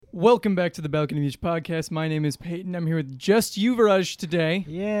Welcome back to the Balcony Beach podcast. My name is Payton. I'm here with just Yuvraj today.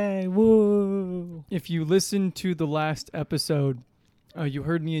 Yay, woo. If you listened to the last episode, you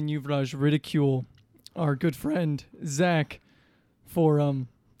heard me and Yuvraj ridicule our good friend Zach for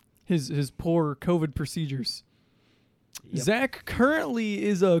his poor COVID procedures. Yep. Zach currently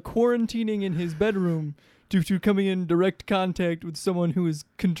is quarantining in his bedroom due to coming in direct contact with someone who has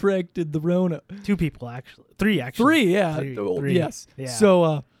contracted the Rona. Two people, actually. Three, actually. Three, yeah. Three. Yes. Yeah.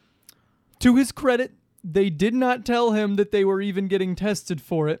 So, to his credit, they did not tell him that they were even getting tested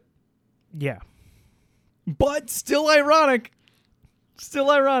for it. Yeah. But still ironic.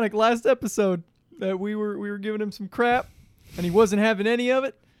 Last episode that we were giving him some crap, and he wasn't having any of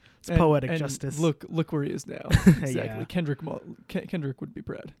it. It's poetic justice. Look where he is now. Exactly. Yeah. Kendrick would be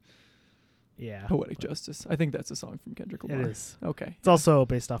proud. Yeah. Poetic justice. I think that's a song from Kendrick Lamar. It is. Okay. It's also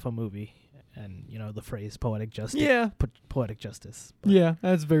based off a movie, and the phrase "poetic justice." Yeah. Poetic justice. But. Yeah,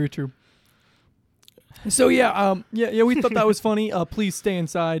 that's very true. So we thought that was funny. Please stay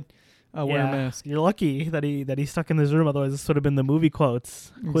inside. Wear a mask. You're lucky that he's stuck in this room. Otherwise, this would have been the movie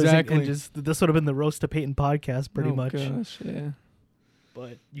quotes. Exactly. And this would have been the Roast to Payton podcast, pretty much. Gosh, yeah.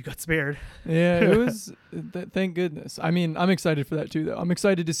 But you got spared. Yeah, it was. Thank goodness. I mean, I'm excited for that too, though. I'm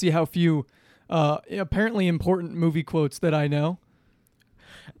excited to see how few, apparently important movie quotes that I know.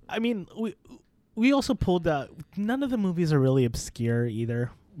 I mean, we also pulled that. None of the movies are really obscure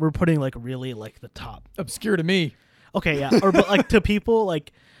either. We're putting really the top. Obscure to me. Okay, yeah. But to people,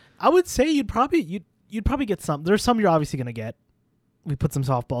 I would say you'd probably get some. There's some you're obviously gonna get. We put some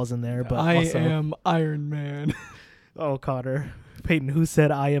softballs in there, but I am Iron Man. Oh, Connor. Payton, who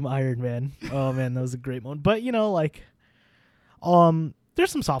said I am Iron Man? Oh man, that was a great moment. But there's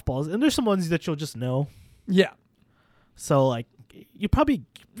some softballs and there's some ones that you'll just know. Yeah. So you probably,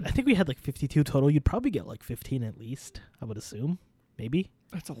 I think we had 52 total. You'd probably get 15 at least. I would assume, maybe.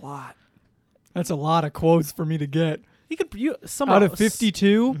 That's a lot. That's a lot of quotes for me to get. Out of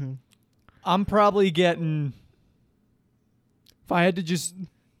 52, mm-hmm. I'm probably getting. If I had to just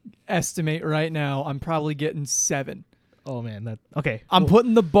estimate right now, I'm probably getting 7. Oh man, okay. I'm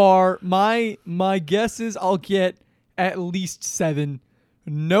putting the bar. My guess is I'll get at least 7,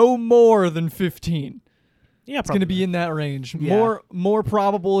 no more than 15. Yeah, it's going to be in that range. Yeah. More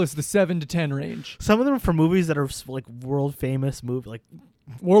probable is the 7 to 10 range. Some of them are for movies that are world famous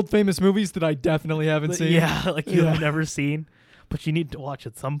world famous movies that I definitely haven't seen. Yeah, you've never seen, but you need to watch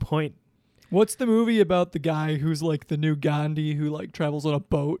at some point. What's the movie about the guy who's the new Gandhi who travels on a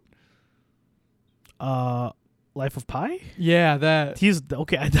boat? Life of Pi? Yeah, that. He's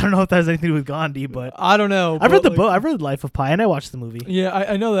okay. I don't know if that has anything to do with Gandhi, but I don't know. I've read the book. I've read Life of Pi, and I watched the movie. Yeah,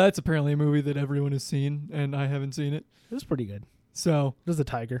 I know that's apparently a movie that everyone has seen, and I haven't seen it. It was pretty good. So there's a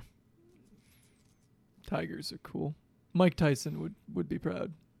tiger. Tigers are cool. Mike Tyson would be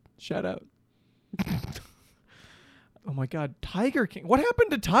proud. Shout out. Oh my God, Tiger King! What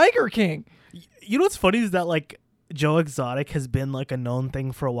happened to Tiger King? You know what's funny is that Joe Exotic has been a known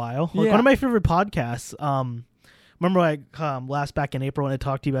thing for a while. Yeah. One of my favorite podcasts. Remember last back in April when I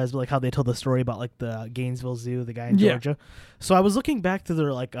talked to you guys about how they told the story about the Gainesville Zoo, the guy in Georgia. So I was looking back to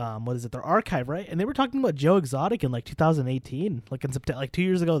their their archive, right? And they were talking about Joe Exotic in 2018, in September, 2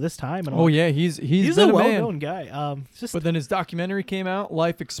 years ago this time. And he's a well-known guy. But then his documentary came out,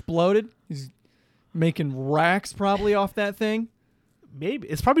 life exploded. He's making racks probably off that thing. Maybe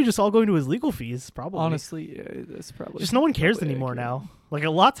it's probably just all going to his legal fees. Probably, honestly, yeah, that's probably just no one cares anymore now. A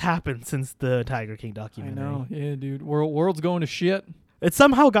lot's happened since the Tiger King documentary. I know, yeah, dude. World's going to shit. It's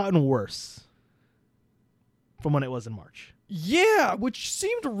somehow gotten worse from when it was in March. Yeah, which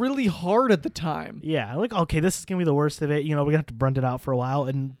seemed really hard at the time. Yeah, okay, this is gonna be the worst of it. We're gonna have to brunt it out for a while,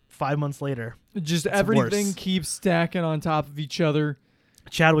 and 5 months later, just everything keeps stacking on top of each other.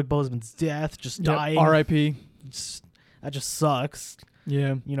 Chadwick Boseman's death, just dying. R.I.P. That just sucks.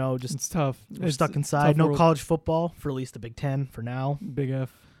 Yeah. It's tough. We're stuck inside. No college football for at least the Big Ten for now. Big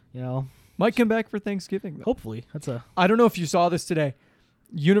F. Might come back for Thanksgiving, though. Hopefully. I don't know if you saw this today.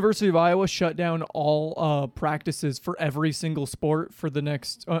 University of Iowa shut down all practices for every single sport for the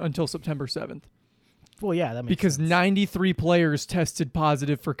next until September 7th. Well, yeah, that makes sense. Because 93 players tested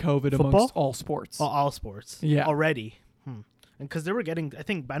positive for COVID amongst all sports. All sports. Yeah. Already. Because they were getting,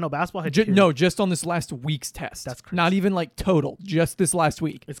 I know basketball had just on this last week's test. That's crazy. Not even total, just this last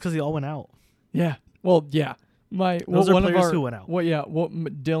week. It's because they all went out. Yeah. Well, yeah. Those are players who went out. Well, yeah.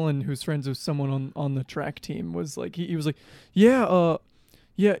 Dylan, who's friends with someone on the track team, was he was like, yeah,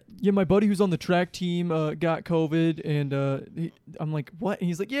 my buddy who's on the track team got COVID, and I'm like, what? And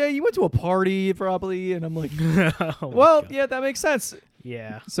he's like, yeah, you went to a party probably, and I'm like, well, yeah, that makes sense.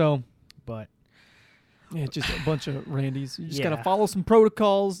 Yeah. So, but Yeah, just a bunch of Randys. You just Yeah. gotta follow some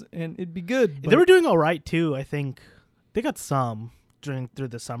protocols, and it'd be good. They were doing all right too. I think they got some through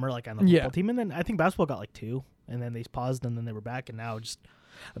the summer, like on the football team, and then I think basketball got like 2, and then they paused, and then they were back, and now just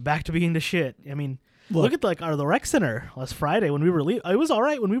back to being the shit. I mean, look at the rec center last Friday when we were leaving. It was all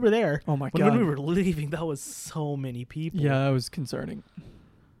right when we were there. Oh my God! God! When we were leaving, that was so many people. Yeah, that was concerning.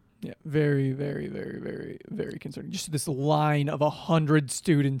 Yeah, very, very, very, very, very concerning. Just this line of 100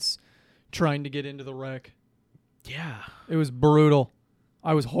 students trying to get into the rec. Yeah, it was brutal.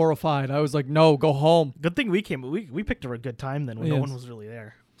 I was horrified. I was like, "No, go home." Good thing we came. We picked a good time then when no one was really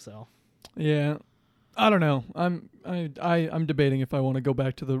there. So yeah, I don't know. I'm debating if I want to go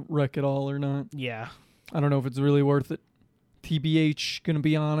back to the rec at all or not. Yeah, I don't know if it's really worth it. TBH, gonna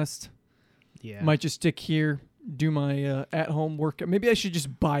be honest. Yeah, might just stick here, do my at-home workout. Maybe I should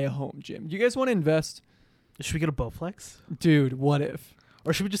just buy a home gym. Do you guys want to invest? Should we get a Bowflex? Dude, what if?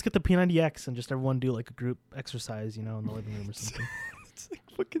 Or should we just get the P90X and just everyone do like a group exercise, in the living room or something? It's like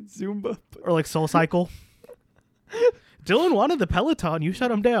fucking Zumba. Or like Soul Cycle. Dylan wanted the Peloton. You shut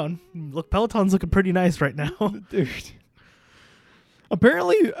him down. Look, Peloton's looking pretty nice right now. Dude.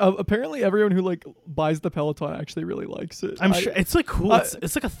 Apparently everyone who like buys the Peloton actually really likes it. I'm sure it's like cool.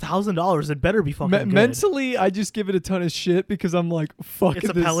 It's like $1,000. It better be fucking good. Mentally, I just give it a ton of shit because I'm like, fuck it's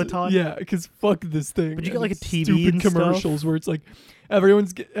this. A Peloton? Yeah, because fuck this thing. But you get like a TV stupid and commercials stuff? where it's like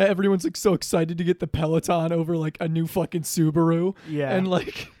everyone's like so excited to get the Peloton over like a new fucking Subaru. Yeah. And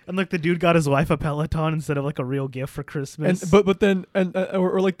like the dude got his wife a Peloton instead of like a real gift for Christmas. But then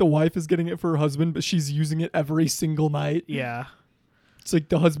or like the wife is getting it for her husband, but she's using it every single night. Yeah. It's like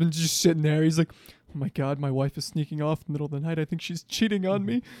the husband's just sitting there. He's like, "Oh my God, my wife is sneaking off in the middle of the night. I think she's cheating on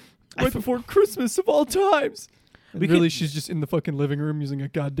me right before Christmas of all times." And really, she's just in the fucking living room using a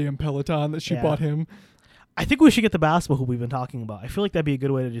goddamn Peloton that she bought him. I think we should get the basketball hoop we've been talking about. I feel like that'd be a good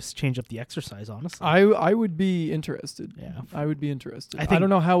way to just change up the exercise, honestly. I would be interested. Yeah. I would be interested. I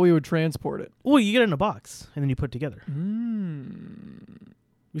don't know how we would transport it. Well, you get it in a box and then you put it together.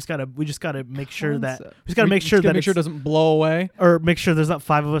 We just gotta make sure that it doesn't blow away, or make sure there's not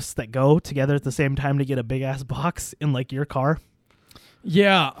 5 of us that go together at the same time to get a big ass box in like your car.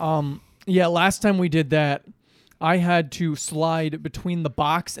 Yeah. Last time we did that, I had to slide between the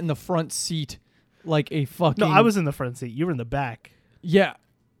box and the front seat, like a fucking. No, I was in the front seat. You were in the back. Yeah,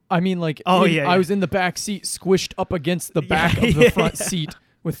 I mean like. I was in the back seat, squished up against the back of the front seat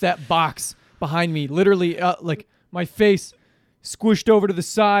with that box behind me. Literally, like my face squished over to the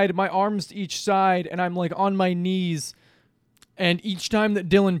side, my arms to each side, and I'm like on my knees. And each time that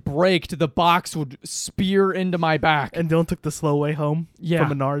Dylan braked, the box would spear into my back. And Dylan took the slow way home from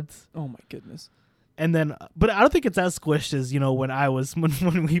Menards. Oh my goodness. And then, but I don't think it's as squished as,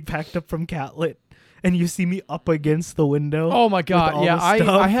 when we packed up from Catlet and you see me up against the window. Oh my God. Yeah.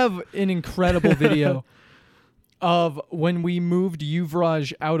 I have an incredible video of when we moved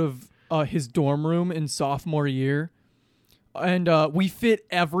Yuvraj out of his dorm room in sophomore year. And we fit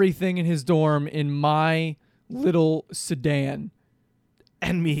everything in his dorm in my little sedan.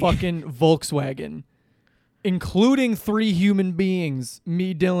 And me. Fucking Volkswagen. Including 3 human beings,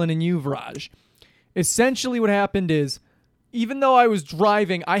 me, Dylan, and Yuvraj. Essentially what happened is, even though I was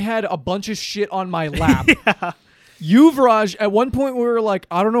driving, I had a bunch of shit on my lap. Yeah. Yuvraj, at one point we were like,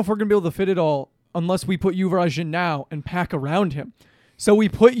 I don't know if we're going to be able to fit it all unless we put Yuvraj in now and pack around him. So we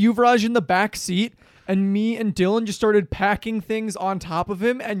put Yuvraj in the back seat, and me and Dylan just started packing things on top of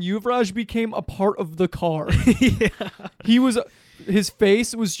him, and Yuvraj became a part of the car. Yeah. His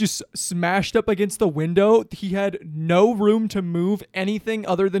face was just smashed up against the window. He had no room to move anything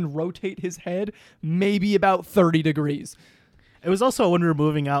other than rotate his head, maybe about 30 degrees. It was also when we were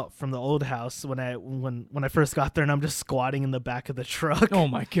moving out from the old house when I first got there, and I'm just squatting in the back of the truck. Oh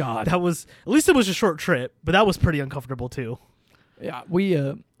my God. That was, at least it was a short trip, but that was pretty uncomfortable too. Yeah, we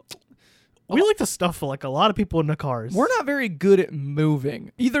like to stuff like a lot of people in the cars. We're not very good at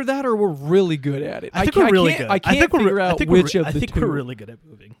moving. Either that or we're really good at it. I think we're really good. I can't figure out which of the two. I think we're really good at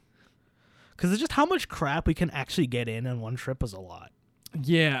moving. Because it's just how much crap we can actually get in one trip is a lot.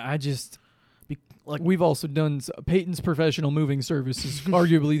 Yeah, we've also done Payton's professional moving service is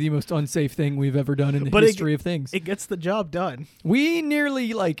arguably the most unsafe thing we've ever done in the history of things. It gets the job done. We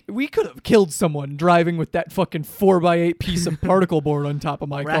nearly we could have killed someone driving with that fucking 4x8 piece of particle board on top of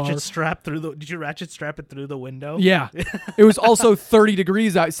my car. Did you ratchet strap it through the window? Yeah. It was also 30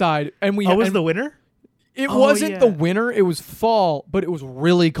 degrees outside, and was the winter? It wasn't the winter. It was fall, but it was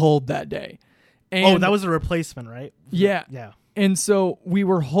really cold that day. And that was a replacement, right? Yeah. Yeah. And so we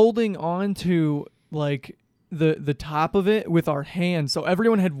were holding on to like the top of it with our hands. So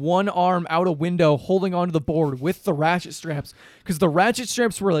everyone had one arm out a window holding onto the board with the ratchet straps, because the ratchet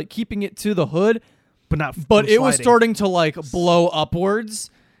straps were like keeping it to the hood, but it was starting to like blow upwards.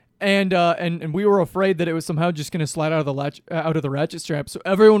 And we were afraid that it was somehow just gonna slide out of the ratchet strap. So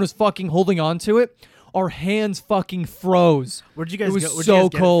everyone was fucking holding on to it. Our hands fucking froze. Where'd you guys it was go? Where'd so you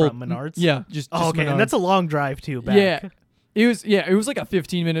guys cold. Get it from Menards? Yeah, just okay, Menards. and that's a long drive too. Back. It was like a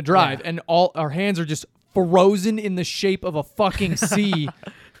 15-minute drive, and all our hands are just frozen in the shape of a fucking C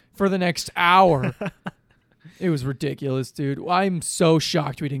for the next hour. It was ridiculous, dude. I'm so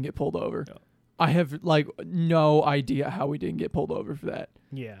shocked we didn't get pulled over. Yeah. I have like no idea how we didn't get pulled over for that.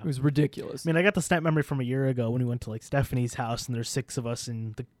 Yeah. It was ridiculous. I mean, I got the snap memory from a year ago when we went to like Stephanie's house and there's 6 of us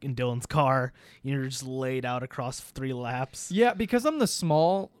in Dylan's car. You're just laid out across 3 laps. Yeah, because I'm the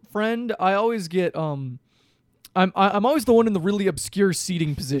small friend, I always get I'm always the one in the really obscure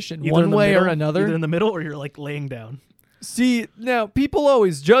seating position, either one way or another. Either in the middle or you're like laying down. See, now people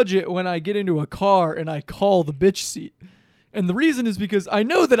always judge it when I get into a car and I call the bitch seat. And the reason is because I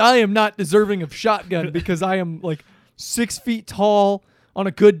know that I am not deserving of shotgun because I am like 6 feet tall on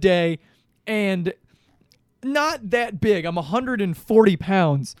a good day and not that big. I'm 140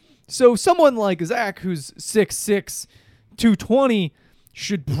 pounds. So someone like Zach, who's 6'6", 220,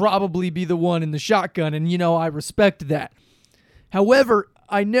 should probably be the one in the shotgun. And, you know, I respect that. However,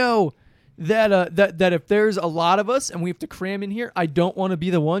 I know that if there's a lot of us and we have to cram in here, I don't want to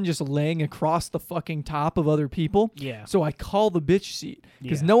be the one just laying across the fucking top of other people. Yeah. So I call the bitch seat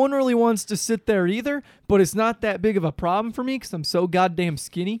because no one really wants to sit there either, but it's not that big of a problem for me because I'm so goddamn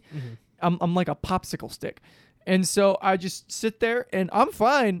skinny. Mm-hmm. I'm like a popsicle stick. And so I just sit there and I'm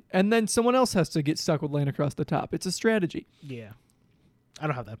fine. And then someone else has to get stuck with laying across the top. It's a strategy. Yeah. I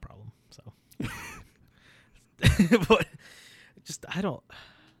don't have that problem. So, but just, I don't.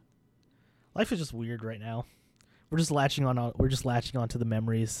 Life is just weird right now. We're just latching onto the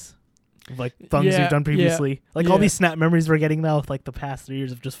memories of like things we've done previously. Like all these snap memories we're getting now with like the past 3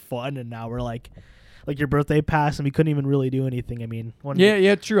 years of just fun, and now we're like your birthday passed and we couldn't even really do anything. I mean,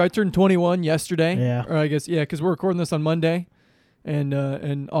 true. I turned 21 yesterday. Yeah. Or I guess because we're recording this on Monday, and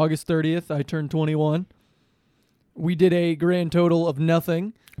August 30th I turned 21. We did a grand total of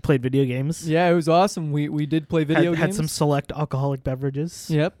nothing. Played video games. Yeah, it was awesome. We did play video games. Had some select alcoholic beverages.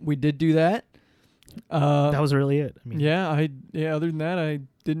 Yep, we did do that. That was really it. I mean, other than that, I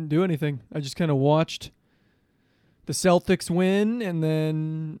didn't do anything. I just kind of watched the Celtics win, and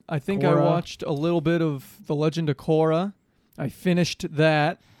then I think I watched a little bit of The Legend of Korra. I finished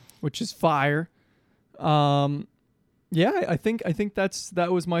that, which is fire. I think that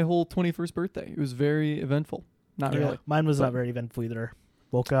was my whole 21st birthday. It was very eventful. Not really. Mine was not very eventful either.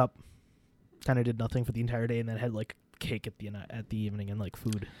 Woke up, kind of did nothing for the entire day, and then had like cake at the evening and like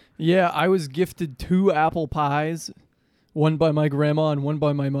food. Yeah, I was gifted 2 apple pies, one by my grandma and one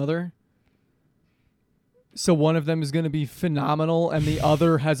by my mother. So one of them is going to be phenomenal, and the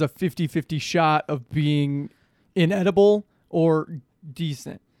other has a 50-50 shot of being inedible or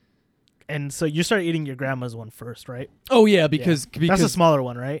decent. And so you started eating your grandma's one first, right? Oh yeah, because that's a smaller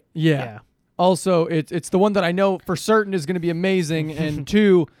one, right? Yeah. Also, it's the one that I know for certain is going to be amazing, and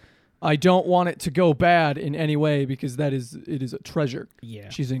 2, I don't want it to go bad in any way because it is a treasure. Yeah.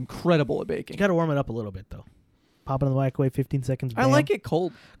 She's incredible at baking. You got to warm it up a little bit though. Pop it in the microwave, 15 seconds. Bam. I like it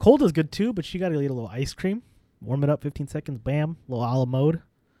cold. Cold is good too, but you got to eat a little ice cream. Warm it up, 15 seconds. Bam, a little a la mode.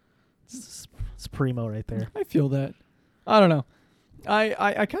 It's primo right there. I feel that. I don't know.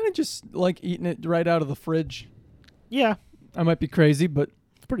 I kind of just like eating it right out of the fridge. Yeah. I might be crazy, but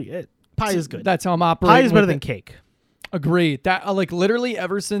it's pretty it. Pie is good. That's how I'm operating. Pie is better than cake. Agreed. That like literally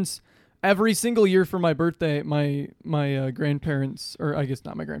ever since every single year for my birthday, my grandparents, or I guess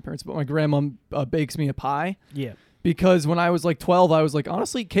not my grandparents, but my grandma bakes me a pie. Yeah. Because when I was like 12, I was like,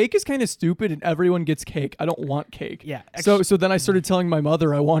 honestly, cake is kind of stupid and everyone gets cake. I don't want cake. Yeah. So then I started telling my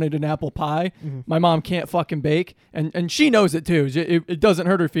mother I wanted an apple pie. Mm-hmm. My mom can't fucking bake. And she knows it too. It doesn't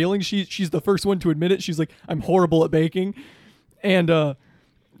hurt her feelings. She's the first one to admit it. She's like, I'm horrible at baking. And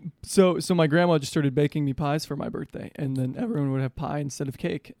so my grandma just started baking me pies for my birthday. And then everyone would have pie instead of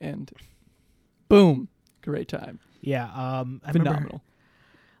cake. And boom, great time. Yeah. Phenomenal.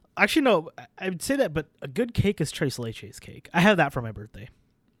 Actually, no, I would say that, but a good cake is Tres Leches cake. I have that for my birthday,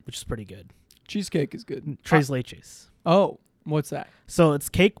 which is pretty good. Cheesecake is good. Tres Leches. Oh, what's that? So it's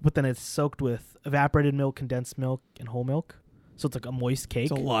cake, but then it's soaked with evaporated milk, condensed milk, and whole milk. So it's like a moist cake.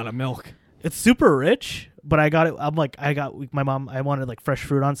 It's a lot of milk. It's super rich, but I got it. My mom, I wanted like fresh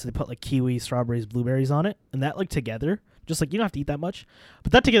fruit on, so they put like kiwi, strawberries, blueberries on it. And that like together, just like you don't have to eat that much,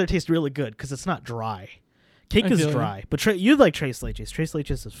 but that together tastes really good because it's not dry. Cake is dry, but you like Tres Leches. Tres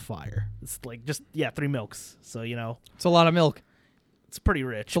Leches is fire. It's like just 3 milks, so you know it's a lot of milk. It's pretty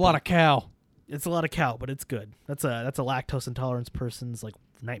rich. It's a lot of cow. It's a lot of cow, but it's good. That's a lactose intolerance person's like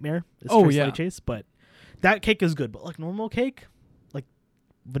nightmare. Tres Leches, but that cake is good, but like normal cake, like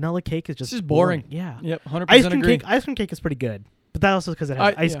vanilla cake is just boring. Yeah. Yep, 100% Ice agree. cream cake is pretty good, but that also because it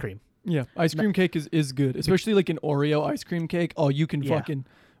has ice cream. Yeah, ice cream cake is good, especially like an Oreo ice cream cake. Oh, you can fucking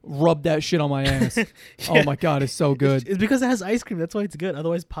rub that shit on my ass. Oh my god, it's so good. It's because it has ice cream. That's why it's good.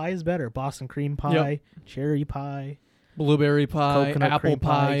 Otherwise, pie is better. Boston cream pie, cherry pie, blueberry pie, coconut apple cream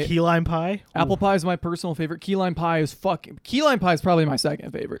pie, key lime pie. Apple pie is my personal favorite. Key lime pie is probably my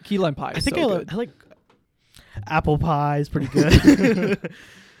second favorite. Key lime pie is good. I like apple pie is pretty good.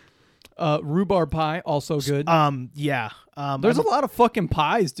 Rhubarb pie also good. There's a lot of fucking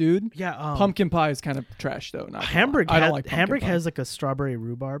pies, dude. Yeah. Pumpkin pie is kind of trash though. Hamburg. I don't like Hamburg pie. has like a strawberry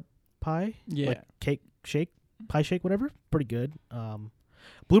rhubarb pie. Yeah. Like cake shake, pie shake, whatever. Pretty good.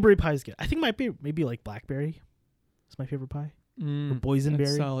 Blueberry pie is good. I think maybe like blackberry. It's my favorite pie. Or boysenberry.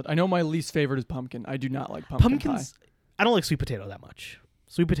 That's solid. I know my least favorite is pumpkin. I do not like pumpkin pie. I don't like sweet potato that much.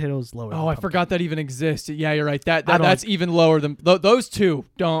 Sweet potato is lower. Oh, I forgot that even exists. Yeah, you're right. That's even lower than those two.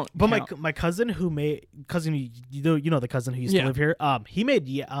 Don't. But count. my cousin you know the cousin who used to live here. He made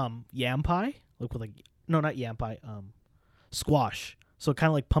yam pie like with not yam pie. Squash. So kind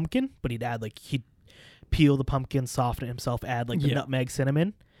of like pumpkin, but he'd peel the pumpkin, soften it himself, add like the nutmeg,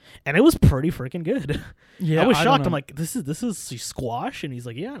 cinnamon, and it was pretty freaking good. Yeah, I was shocked. I'm like, this is squash, and he's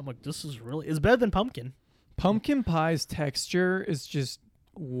like, yeah. I'm like, it's better than pumpkin. Pumpkin pie's texture is just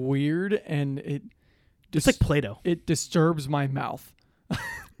weird, and it's like Play-Doh. It disturbs my mouth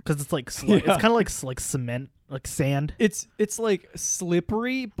because it's like it's kind of like cement, like sand. It's like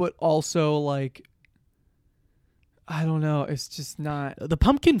slippery, but also like I don't know. It's just not. The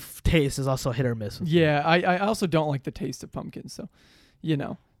pumpkin taste is also hit or miss. Yeah, I also don't like the taste of pumpkin, so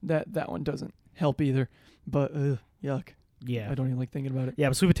that one doesn't help either. But yuck. Yeah, I don't even like thinking about it. Yeah,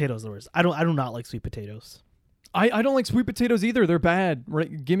 but sweet potatoes are the worst. I do not like sweet potatoes. I don't like sweet potatoes either. They're bad.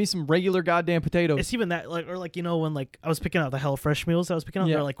 Give me some regular goddamn potatoes. It's even that when I was picking out the HelloFresh meals I was picking out,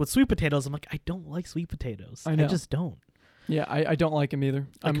 they're like with sweet potatoes. I'm like, I don't like sweet potatoes. I just don't. Yeah, I don't like them either.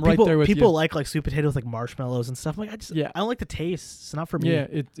 Like I'm right there with you. People like sweet potatoes, like marshmallows and stuff. I'm like, I don't like the taste. It's not for me. Yeah,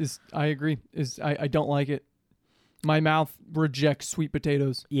 it is. I agree. I don't like it. My mouth rejects sweet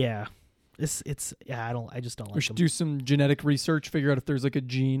potatoes. Yeah. I just don't like them. We should do some genetic research, figure out if there's like a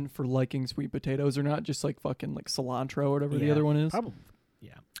gene for liking sweet potatoes or not, just like fucking like cilantro or whatever the other one is. Probably.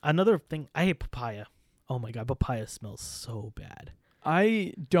 Yeah. Another thing, I hate papaya. Oh my god, papaya smells so bad.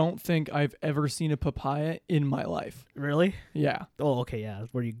 I don't think I've ever seen a papaya in my life. Really? Yeah. Oh, okay, yeah.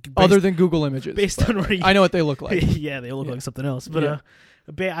 Other than Google Images. Based on where I know what they look like. Yeah, they look like something else. But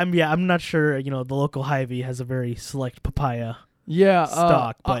I'm not sure, the local Hy-Vee has a very select papaya. Yeah,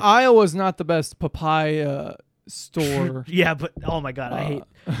 stock. But Iowa's not the best papaya store. Yeah, but oh my god, I hate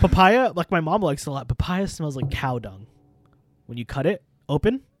papaya. Like my mom likes it a lot. Papaya smells like cow dung when you cut it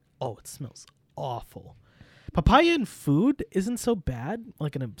open. Oh, it smells awful. Papaya in food isn't so bad,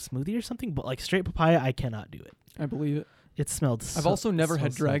 like in a smoothie or something. But like straight papaya, I cannot do it. I believe it. It smelled. I've also never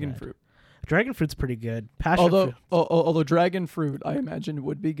had dragon fruit. Dragon fruit's pretty good. Although dragon fruit, I imagine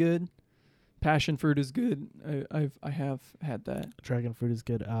would be good. Passion fruit is good. I have had that. Dragon fruit is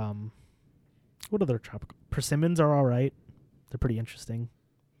good. What other tropical? Persimmons are all right. They're pretty interesting.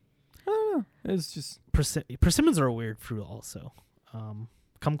 I don't know. It's just persimmons are a weird fruit also.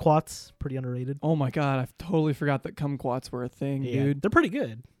 Kumquats, pretty underrated. Oh my god, I totally forgot that kumquats were a thing, dude. They're pretty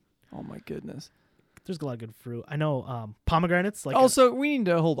good. Oh my goodness. There's a lot of good fruit. I know pomegranates. We need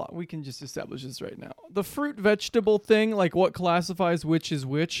to hold on. We can just establish this right now. The fruit vegetable thing, like what classifies which is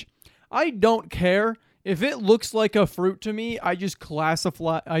which. I don't care if it looks like a fruit to me. I just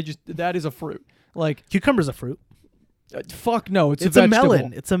classify. That is a fruit. Like cucumber's a fruit. Fuck no, it's a vegetable.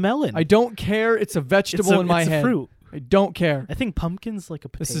 melon. It's a melon. I don't care. It's a vegetable in my head. It's a fruit. I don't care. I think pumpkin's like a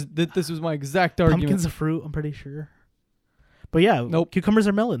potato. This was my exact argument. Pumpkin's a fruit. I'm pretty sure. But yeah, nope. Cucumbers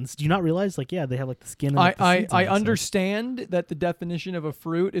are melons. Do you not realize? Like, yeah, they have like the skin. And I understand that the definition of a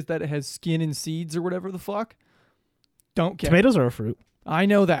fruit is that it has skin and seeds or whatever the fuck. Don't care. Tomatoes are a fruit. I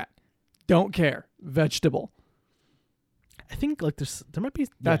know that. Don't care. Vegetable. I think like there might be.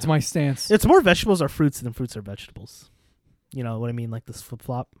 That's my stance. It's more vegetables are fruits than fruits are vegetables. You know what I mean? Like this flip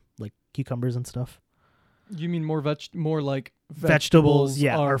flop, like cucumbers and stuff. You mean more like vegetables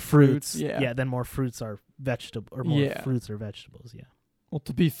are fruits. Yeah. Then more fruits are vegetable or more fruits are vegetables. Yeah. Well,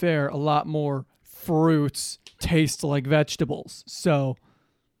 to be fair, a lot more fruits taste like vegetables. So.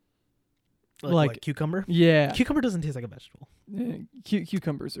 Like cucumber? Yeah. Cucumber doesn't taste like a vegetable.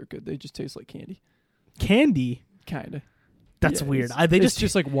 Cucumbers are good. They just taste like candy. Candy? Kind of. That's weird. It's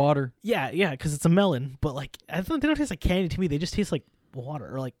just like water. Yeah, because it's a melon. But like, I think they don't taste like candy to me. They just taste like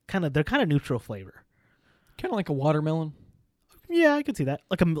water, or like they're kind of neutral flavor. Kind of like a watermelon. Yeah, I could see that.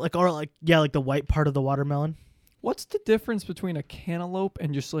 Like the white part of the watermelon. What's the difference between a cantaloupe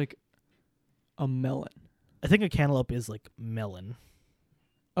and just like a melon? I think a cantaloupe is like melon.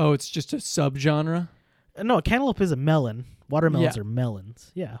 Oh, it's just a subgenre? No, a cantaloupe is a melon. Watermelons are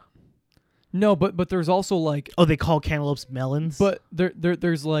melons. Yeah. No, but there's also like... Oh, they call cantaloupes melons? But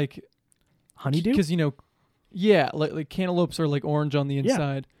there's like... Honeydew? Because, like cantaloupes are like orange on the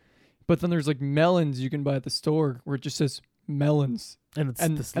inside. Yeah. But then there's like melons you can buy at the store where it just says melons. And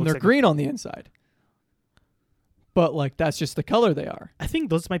they're green on the inside. But like that's just the color they are. I think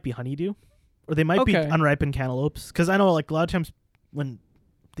those might be honeydew. Or they might be unripened cantaloupes. Because I know like a lot of times when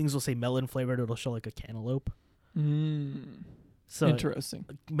things will say melon flavored, it'll show like a cantaloupe. So interesting.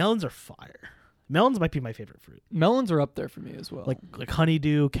 Like, melons are fire. Melons might be my favorite fruit. Melons are up there for me as well. Like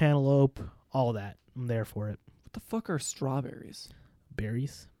honeydew, cantaloupe, all that. I'm there for it. What the fuck are strawberries?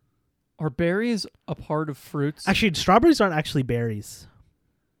 Berries. Are berries a part of fruits? Actually, strawberries aren't actually berries.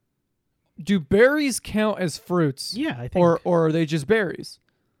 Do berries count as fruits? Yeah, I think. Or are they just berries?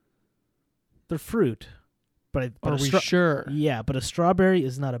 They're fruit. But are we sure? Yeah, but a strawberry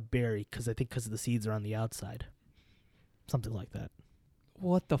is not a berry because the seeds are on the outside. Something like that.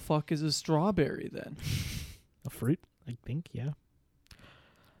 What the fuck is a strawberry then? A fruit, I think, yeah.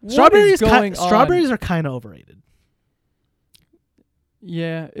 Strawberries are kind of overrated.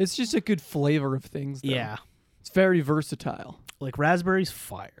 Yeah, it's just a good flavor of things, though. Yeah. It's very versatile. Like raspberries,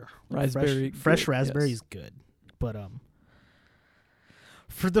 fire. Fresh raspberry is good. But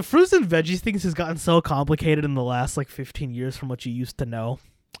for the fruits and veggies, things has gotten so complicated in the last like 15 years from what you used to know.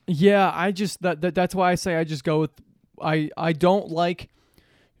 Yeah, I just that's why I say I just go with I don't like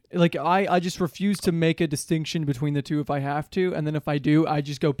I just refuse to make a distinction between the two if I have to, and then if I do, I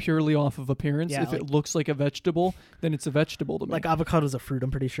just go purely off of appearance. Yeah, if it looks like a vegetable, then it's a vegetable to me. Like avocado's a fruit,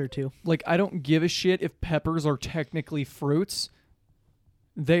 I'm pretty sure too. Like I don't give a shit if peppers are technically fruits.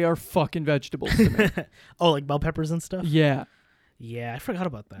 They are fucking vegetables to me. Oh, like bell peppers and stuff? Yeah. Yeah, I forgot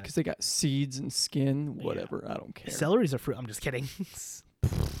about that. Because they got seeds and skin, whatever. Yeah. I don't care. Celery's a fruit. I'm just kidding.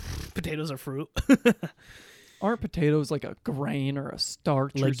 Potatoes are fruit. Aren't potatoes like a grain or a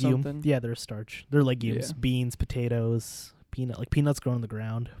starch or something? Yeah, they're a starch. They're legumes. Yeah. Beans, potatoes, peanuts grow on the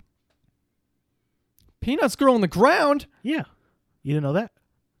ground. Peanuts grow on the ground? Yeah. You didn't know that?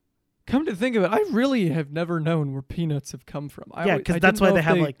 Come to think of it, I really have never known where peanuts have come from. Yeah, because that's why they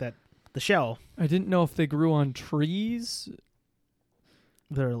have like that, the shell. I didn't know if they grew on trees.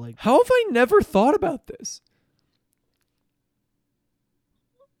 They're like... How have I never thought about this?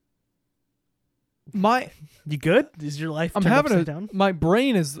 You good? Is your life I'm turned having upside down? My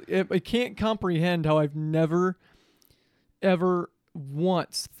brain is... It can't comprehend how I've never, ever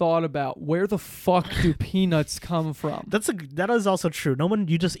once thought about where the fuck do peanuts come from. That is also true.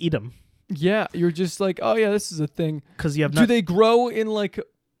 You just eat them. Yeah, you're just like, oh yeah, this is a thing. Because you have. Do they grow in like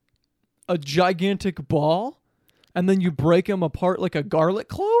a gigantic ball, and then you break them apart like a garlic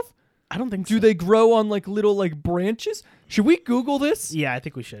clove? I don't think so. Do they grow on like little like branches? Should we Google this? Yeah, I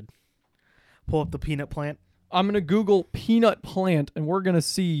think we should. Pull up the peanut plant. I'm gonna Google peanut plant, and we're gonna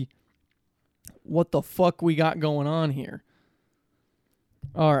see what the fuck we got going on here.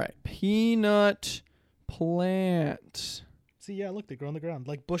 All right, peanut plant. See, yeah, look, they grow on the ground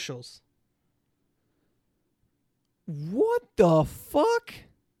like bushels. What the fuck?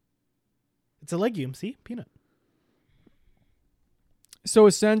 It's a legume, see? Peanut. So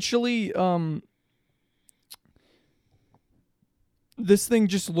essentially, this thing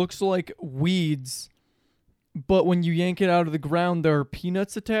just looks like weeds, but when you yank it out of the ground, there are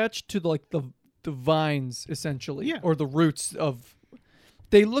peanuts attached to like the vines, essentially, yeah, or the roots of.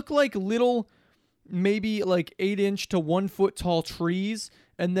 They look like little, maybe like 8-inch to 1 foot tall trees.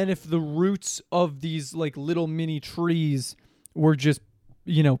 And then if the roots of these like little mini trees were just,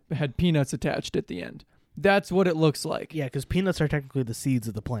 had peanuts attached at the end. That's what it looks like. Yeah, because peanuts are technically the seeds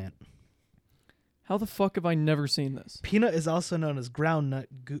of the plant. How the fuck have I never seen this? Peanut is also known as groundnut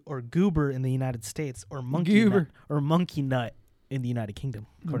or goober in the United States, or monkey nut in the United Kingdom,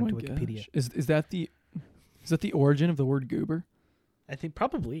 according to Wikipedia. Is that the origin of the word goober? I think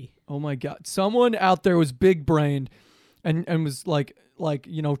probably. Oh my God. Someone out there was big brained and was like,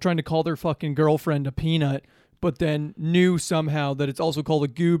 trying to call their fucking girlfriend a peanut, but then knew somehow that it's also called a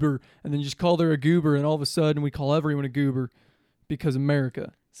goober, and then just called her a goober, and all of a sudden we call everyone a goober because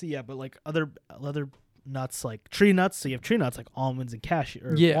America. So yeah, but like other nuts, like tree nuts, so you have tree nuts like almonds and cashew,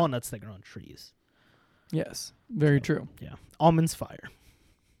 or walnuts that grow on trees. Yes. Very true. Yeah. Almonds fire.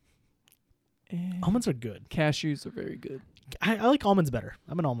 Almonds are good. Cashews are very good. I like almonds better.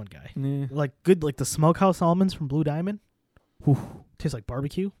 I'm an almond guy. Yeah. Like good, like the smokehouse almonds from Blue Diamond. Whew, tastes like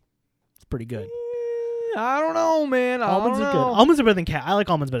barbecue. It's pretty good. I don't know, man. Almonds are good. Almonds are better than I like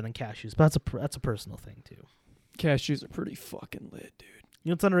almonds better than cashews, but that's a personal thing too. Cashews are pretty fucking lit, dude. You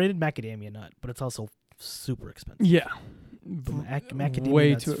know what's underrated? Macadamia nut, but it's also super expensive. Yeah. Macadamia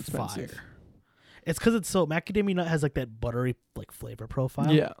way nut's too expensive. fire. It's because macadamia nut has like that buttery like flavor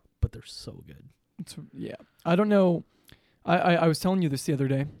profile. Yeah. But they're so good. Yeah. I don't know. I was telling you this the other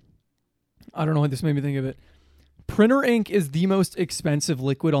day. I don't know why this made me think of it. Printer ink is the most expensive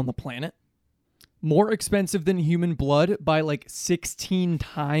liquid on the planet. More expensive than human blood by like 16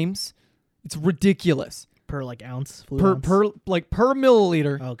 times. It's ridiculous. Per like ounce? Per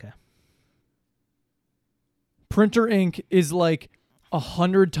milliliter. Okay. Printer ink is like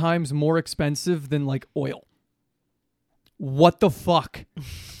 100 times more expensive than like oil. What the fuck?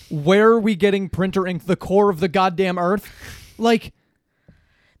 Where are we getting printer ink? The core of the goddamn earth? Like,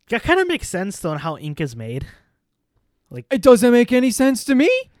 that kind of makes sense though on how ink is made. Like, it doesn't make any sense to me.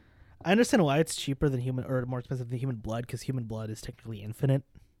 I understand why it's cheaper than human or more expensive than human blood, because human blood is technically infinite.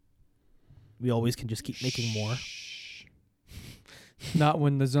 We always can just keep making more. Not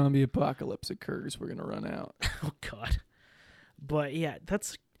when the zombie apocalypse occurs. We're gonna run out. Oh God. But yeah,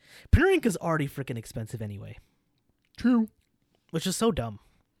 printer ink is already freaking expensive anyway. True. Which is so dumb.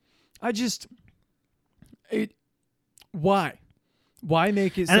 Why? Why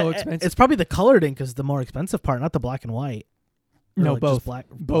make it so expensive? It's probably the colored ink is the more expensive part, not the black and white. No, like both. Black?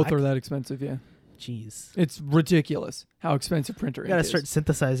 Both are that expensive, yeah. Jeez. It's ridiculous how expensive printer ink is. We gotta start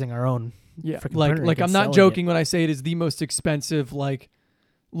synthesizing our own. Yeah, printer like ink I'm not and joking selling when I say it is the most expensive like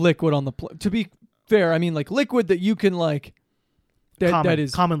liquid on the to be fair, I mean like liquid that you can like that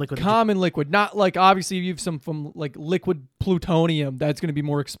is common liquid. Common liquid, not like obviously if you have some from like liquid plutonium, that's going to be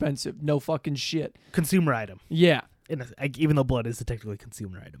more expensive. No fucking shit. Consumer item. Yeah. though blood is a technically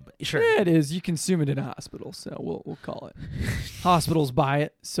consumer item, but sure. Yeah, it is. You consume it in a hospital, so we'll call it. Hospitals buy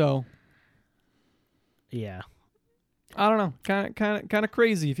it, so yeah. I don't know. Kind of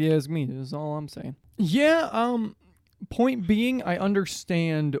crazy if you ask me. Is all I'm saying. Yeah, point being, I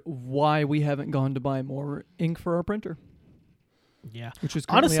understand why we haven't gone to buy more ink for our printer. Yeah. Which is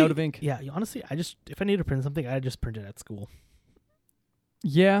currently out of ink. Yeah, honestly, if I need to print something, I just print it at school.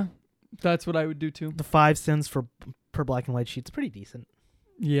 Yeah, that's what I would do too. The 5 cents per black and white sheet's pretty decent.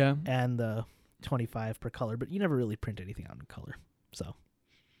 Yeah. And the 25 per color, but you never really print anything out in color. So.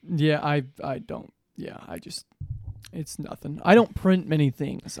 Yeah, I don't. Yeah, it's nothing. I don't print many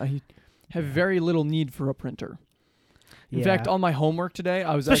things. I have very little need for a printer. In fact, on my homework today,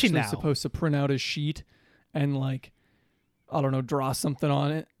 I was actually supposed to print out a sheet and like, I don't know, draw something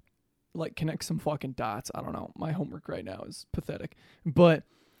on it, like connect some fucking dots. I don't know. My homework right now is pathetic, but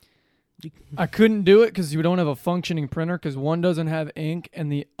I couldn't do it because we don't have a functioning printer because one doesn't have ink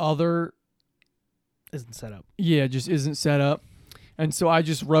and the other isn't set up. Yeah, just isn't set up. And so I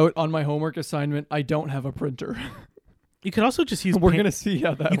just wrote on my homework assignment, I don't have a printer. You could also just use We're going to see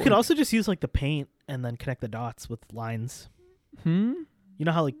how that works. You could also just use like the paint and then connect the dots with lines. You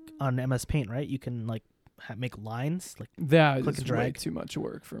know how like on MS Paint, right? You can like make lines. Like that click is and drag. way too much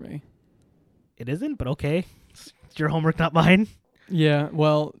work for me. It isn't, but okay. It's your homework, not mine. Yeah,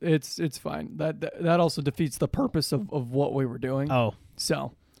 well, it's fine. That also defeats the purpose of what we were doing. Oh.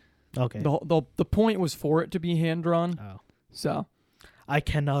 So. Okay. The point was for it to be hand-drawn. Oh. So. I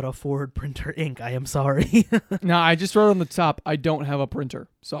cannot afford printer ink. I am sorry. No, I just wrote on the top, I don't have a printer.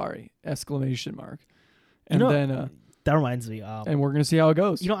 Sorry. ! And then that reminds me. And we're going to see how it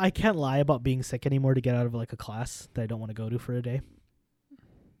goes. You know, I can't lie about being sick anymore to get out of like a class that I don't want to go to for a day.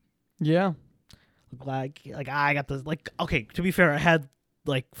 Yeah. Like I got this, like, okay, to be fair, I had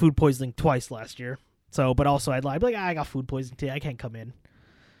like food poisoning twice last year. So, but also I'd lie, like, I got food poisoning today. I can't come in.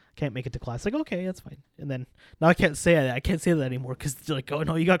 Can't make it to class. Like, okay, that's fine. And then now I can't say that. I can't say that anymore because it's like, oh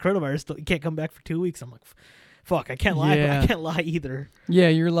no, you got coronavirus. You can't come back for 2 weeks. I'm like, fuck, I can't lie. Yeah. But I can't lie either. Yeah,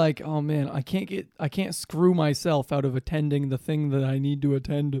 you're like, oh man, I can't screw myself out of attending the thing that I need to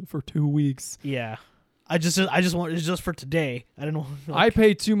attend for 2 weeks. Yeah, I just want it's just for today. I don't know. Like, I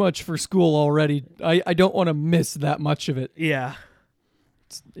pay too much for school already. I don't want to miss that much of it. Yeah,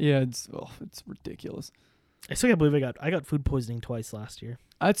 it's ridiculous. I still can't believe I got food poisoning twice last year.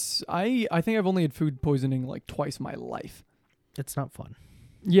 I think I've only had food poisoning like twice in my life. It's not fun.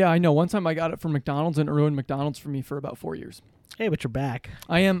 Yeah, I know. One time I got it from McDonald's and it ruined McDonald's for me for about 4 years. Hey, but you're back.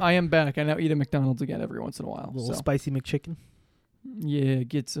 I am back. I now eat at McDonald's again every once in a while. A little spicy McChicken. Yeah,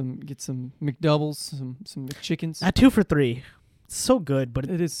 get some McDoubles, some McChickens. At 2 for $3. It's so good, but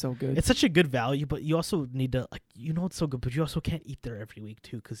it is so good. It's such a good value, but you also need to, like, you know, it's so good, but you also can't eat there every week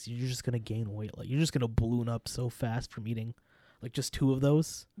too, because you're just gonna gain weight. Like, you're just gonna balloon up so fast from eating like just 2 of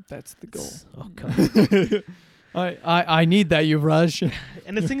those. That's the goal. Oh god. I need that, Yuvraj.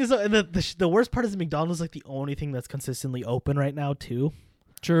 And the thing is, the worst part is McDonald's is like the only thing that's consistently open right now too.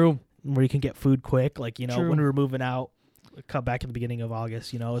 True. Where you can get food quick, like True. when we were moving out, cut back at the beginning of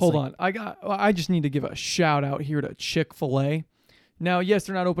August. It's Hold on, I just need to give a shout out here to Chick-fil-A. Now, yes,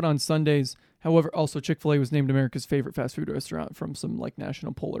 they're not open on Sundays. However, also Chick-fil-A was named America's favorite fast food restaurant from some like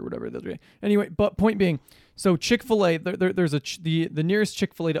national poll or whatever the other day. Anyway, but point being, so Chick-fil-A, there's the nearest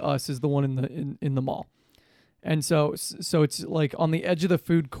Chick-fil-A to us is the one in the mall, and so it's like on the edge of the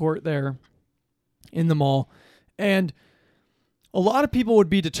food court there, in the mall, and a lot of people would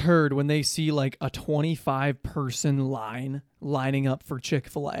be deterred when they see like a 25-person line lining up for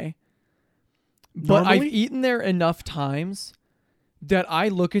Chick-fil-A. But Normally? I've eaten there enough times that I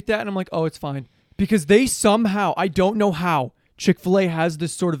look at that and I'm like, oh, it's fine. Because they somehow, I don't know how, Chick-fil-A has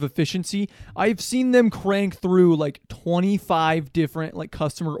this sort of efficiency. I've seen them crank through like 25 different like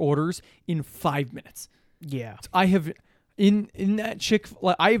customer orders in 5 minutes. Yeah. I have, in that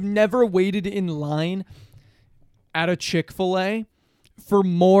Chick-fil-A, I've never waited in line at a Chick-fil-A for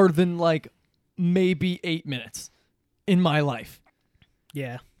more than like maybe 8 minutes in my life.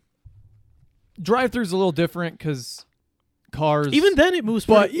 Yeah. Drive-thru's a little different because cars. Even then it moves.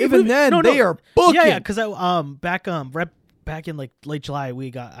 But even then they are booking. Yeah, because back in like late July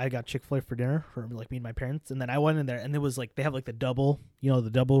I got Chick-fil-A for dinner for like me and my parents, and then I went in there and it was like they have like the double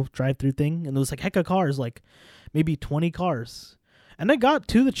drive-through thing, and there was like heck of cars, like maybe 20 cars. And I got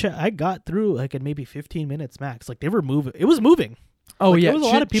to I got through like in maybe 15 minutes max. Like they were moving. It was moving. Oh like, yeah, there was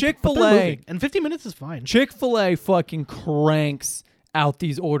a lot of people. Chick-fil-A and 15 minutes is fine. Chick-fil-A fucking cranks out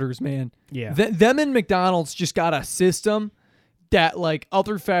these orders, man. Yeah. Them and McDonald's just got a system that like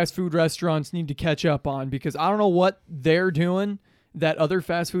other fast food restaurants need to catch up on, because I don't know what they're doing that other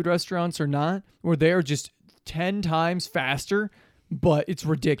fast food restaurants are not, where they're just 10 times faster, but it's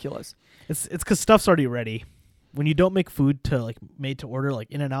ridiculous. It's because stuff's already ready. When you don't make food to like made to order, like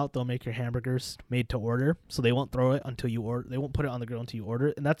In-N-Out, they'll make your hamburgers made to order, so they won't throw it until you order. They won't put it on the grill until you order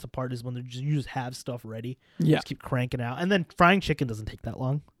it, and that's the part is when you just have stuff ready. Yeah, just keep cranking out, and then frying chicken doesn't take that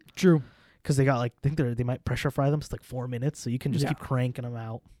long. True, because they got like I think they might pressure fry them. It's like 4 minutes, so you can just keep cranking them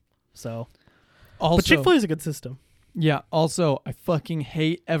out. So, also, but Chick-fil-A is a good system. Yeah. Also, I fucking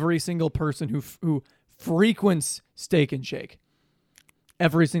hate every single person who frequents Steak and Shake.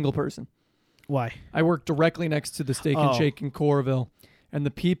 Every single person. Why? I work directly next to the Steak and Shake in Coralville, and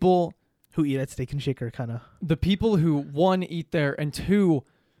the people who eat at Steak and Shake are kind of the people who, one, eat there, and two,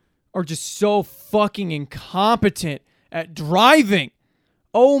 are just so fucking incompetent at driving.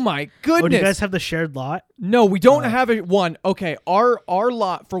 Oh my goodness! Oh, do you guys have the shared lot? No, we don't have it. One, okay, our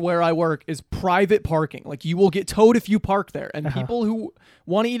lot for where I work is private parking. Like, you will get towed if you park there, and people who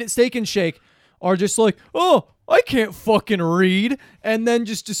want to eat at Steak and Shake are just like, oh, I can't fucking read, and then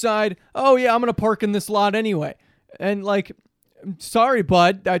just decide, oh yeah, I'm gonna park in this lot anyway. And like, sorry,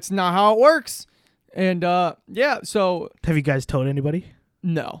 bud, that's not how it works. And yeah, so have you guys towed anybody?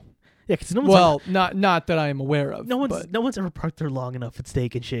 No. Yeah, because no one's not that I am aware of. No one's ever parked there long enough at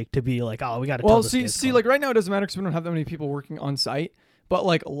Steak and Shake to be like, oh, we got to. Well, see, like right now it doesn't matter because we don't have that many people working on site. But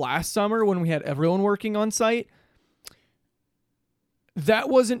like last summer when we had everyone working on site, that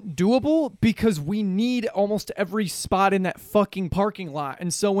wasn't doable because we need almost every spot in that fucking parking lot.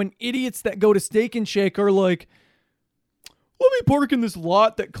 And so when idiots that go to Steak and Shake are like, let me park in this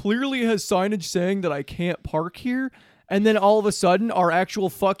lot that clearly has signage saying that I can't park here, and then all of a sudden our actual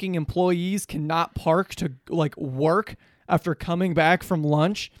fucking employees cannot park to like work after coming back from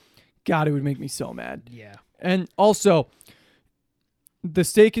lunch, God, it would make me so mad. Yeah. And also, the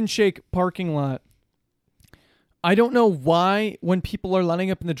Steak and Shake parking lot, I don't know why when people are lining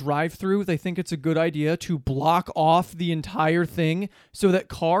up in the drive-thru, they think it's a good idea to block off the entire thing so that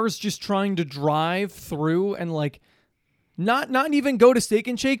cars just trying to drive through and like not even go to Steak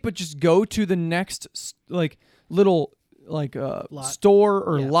and Shake, but just go to the next like little like store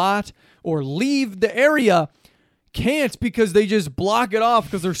or lot or leave the area can't, because they just block it off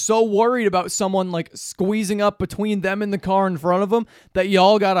because they're so worried about someone like squeezing up between them and the car in front of them that you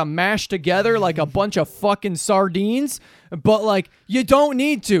all gotta mash together like a bunch of fucking sardines. But like, you don't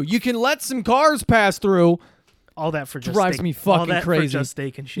need to. You can let some cars pass through. All that for just drives me fucking all that crazy. For just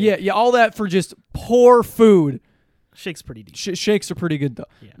Steak and Shake. Yeah, all that for just poor food. Shake's pretty decent. Shakes are pretty good though.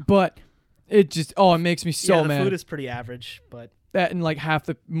 Yeah. But it just it makes me so mad. The food is pretty average, but that, and like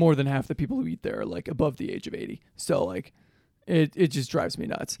more than half the people who eat there are like above the age of 80. So like, it just drives me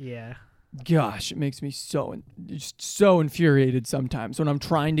nuts. Yeah. Gosh, it makes me so infuriated sometimes when I'm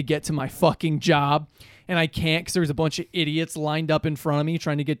trying to get to my fucking job and I can't because there's a bunch of idiots lined up in front of me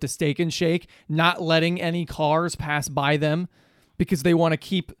trying to get to Steak and Shake, not letting any cars pass by them because they want to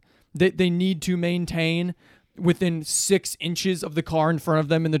keep. They need to maintain within 6 inches of the car in front of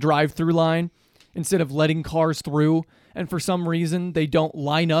them in the drive-through line instead of letting cars through. And for some reason, they don't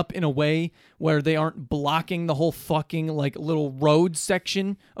line up in a way where they aren't blocking the whole fucking like little road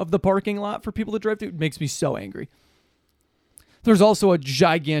section of the parking lot for people to drive through. It makes me so angry. There's also a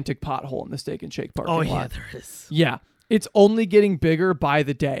gigantic pothole in the Steak and Shake parking lot. Oh, yeah, there is. Yeah. It's only getting bigger by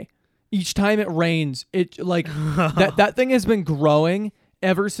the day. Each time it rains, it like that thing has been growing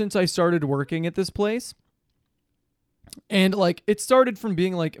ever since I started working at this place. And like it started from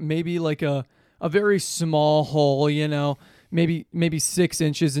being like maybe like a very small hole, you know, maybe 6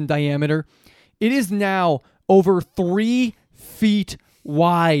 inches in diameter. It is now over 3 feet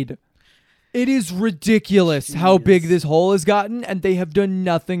wide. It is ridiculous how big this hole has gotten, and they have done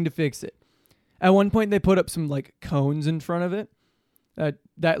nothing to fix it. At one point, they put up some like cones in front of it.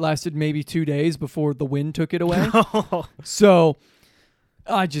 That lasted maybe 2 days before the wind took it away. So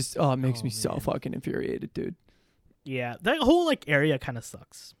it makes me so fucking infuriated, dude. Yeah, that whole like area kind of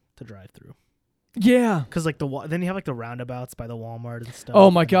sucks to drive through. Yeah, because like then you have like the roundabouts by the Walmart and stuff. Oh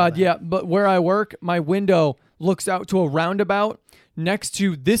my God, yeah. But where I work, my window looks out to a roundabout next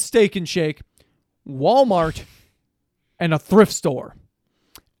to this Steak and Shake, Walmart, and a thrift store.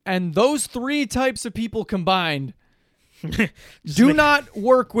 And those 3 types of people combined do not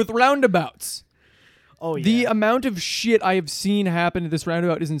work with roundabouts. Oh yeah. The amount of shit I have seen happen to this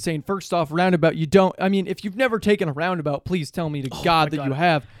roundabout is insane. First off, roundabout, if you've never taken a roundabout, please tell me to God that you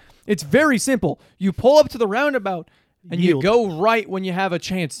have. It's very simple. You pull up to the roundabout and you go right when you have a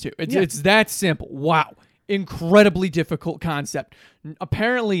chance to. It's that simple. Wow. Incredibly difficult concept.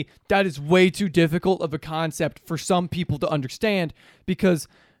 Apparently, that is way too difficult of a concept for some people to understand, because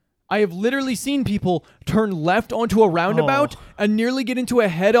I have literally seen people turn left onto a roundabout and nearly get into a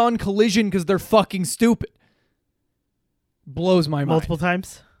head-on collision because they're fucking stupid. Blows my mind.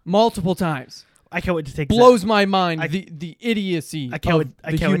 Multiple times. I can't wait to take blows my mind the idiocy of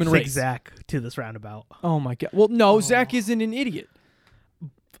the human race. Zach to this roundabout. Oh my God. Well, no, Zach isn't an idiot.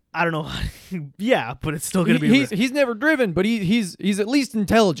 I don't know. Yeah, but it's still gonna be. He's never driven, but he's at least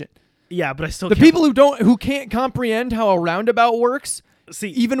intelligent. Yeah, but I still. The people who can't comprehend how a roundabout works. See,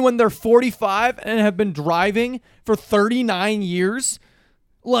 even when they're 45 and have been driving for 39 years,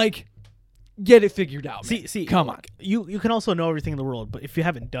 like, get it figured out. See, come on. You can also know everything in the world, but if you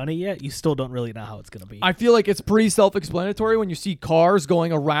haven't done it yet, you still don't really know how it's going to be. I feel like it's pretty self-explanatory when you see cars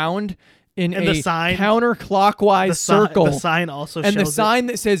going around in a counterclockwise circle. The sign also shows the sign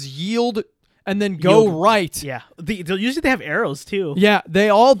that says yield and then go right. Yeah. Usually they have arrows too. Yeah, they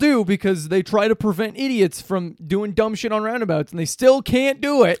all do, because they try to prevent idiots from doing dumb shit on roundabouts, and they still can't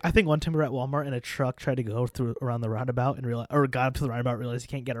do it. I think one time we were at Walmart and a truck tried to go around the roundabout and got up to the roundabout, realized he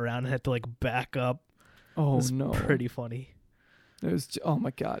can't get around and had to like back up. Oh, it was no. Pretty funny. It was, oh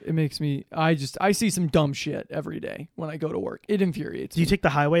my God. It makes me, I see some dumb shit every day when I go to work. It infuriates me. Do you take the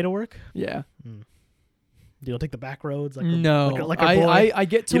highway to work? Yeah. You don't take the back roads? No. Like a boy? I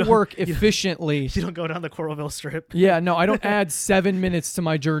get to work efficiently. You don't go down the Coralville Strip? Yeah, no, I don't add 7 minutes to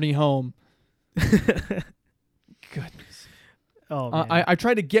my journey home. Goodness. Oh, man. I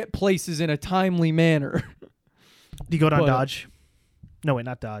try to get places in a timely manner. Do you go down Dodge? No, wait,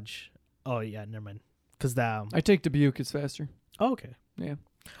 not Dodge. Oh, yeah, never mind. Because I take Dubuque. It's faster. Oh, okay. Yeah.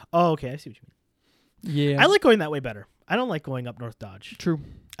 Oh, okay. I see what you mean. Yeah. I like going that way better. I don't like going up North Dodge. True.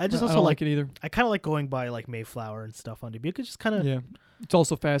 I don't like it either. I kind of like going by like Mayflower and stuff on Dubuque. It's just kind of. Yeah. It's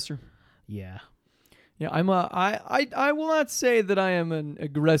also faster. Yeah. Yeah. I will not say that I am an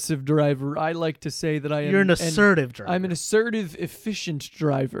aggressive driver. I like to say that I am. You're an assertive driver. I'm an assertive, efficient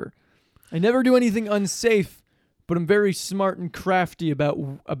driver. I never do anything unsafe, but I'm very smart and crafty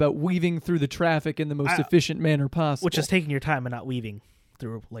about weaving through the traffic in the most efficient manner possible. Which is taking your time and not weaving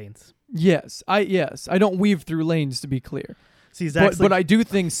through lanes. Yes. I don't weave through lanes, to be clear. See, but I do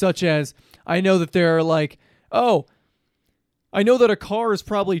things such as, I know that there are like, I know that a car is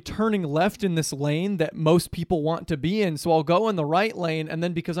probably turning left in this lane that most people want to be in, so I'll go in the right lane, and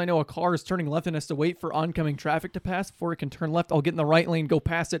then because I know a car is turning left and has to wait for oncoming traffic to pass before it can turn left, I'll get in the right lane, go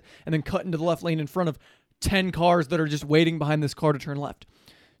past it, and then cut into the left lane in front of 10 cars that are just waiting behind this car to turn left.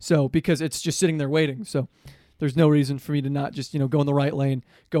 So, because it's just sitting there waiting, so there's no reason for me to not just, go in the right lane,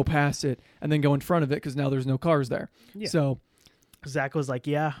 go past it, and then go in front of it, because now there's no cars there. Yeah. So Zach was like,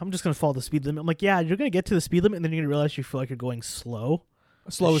 yeah, I'm just going to follow the speed limit. I'm like, yeah, you're going to get to the speed limit, and then you're going to realize you feel like you're going slow.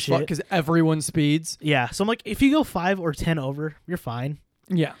 Slow as fuck, because everyone speeds. Yeah, so I'm like, if you go 5 or 10 over, you're fine.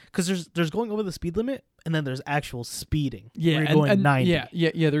 Yeah. Because there's going over the speed limit, and then there's actual speeding. Yeah. Where you're going 90.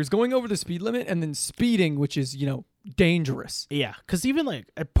 Yeah. There's going over the speed limit, and then speeding, which is, dangerous. Yeah, because even like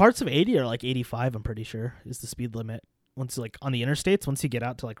parts of 80 are like 85, I'm pretty sure, is the speed limit. Once like on the interstates, once you get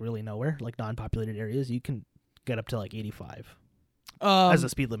out to like really nowhere, like non-populated areas, you can get up to like 85 Um, as a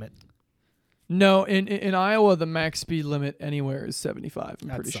speed limit. No, in Iowa, the max speed limit anywhere is 75. I'm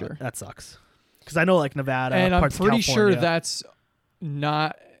pretty sure. That sucks. Because I know like Nevada, And I'm parts of pretty sure California. that's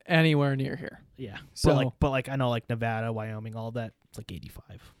not anywhere near here. Yeah. So, But like I know like Nevada, Wyoming, all that, it's like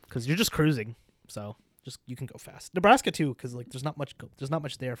 85. Because you're just cruising. So just you can go fast. Nebraska too, because like there's not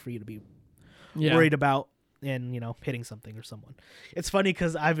much there for you to be worried about and hitting something or someone. It's funny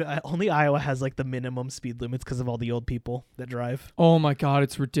because only Iowa has like the minimum speed limits because of all the old people that drive. Oh my God,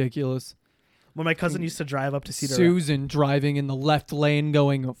 it's ridiculous. When my cousin used to drive up to Cedar Susan driving in the left lane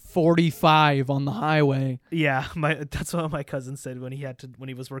going 45 on the highway. Yeah, that's what my cousin said when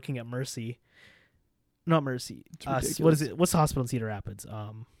he was working at Mercy. Not Mercy. What is it? What's the hospital in Cedar Rapids?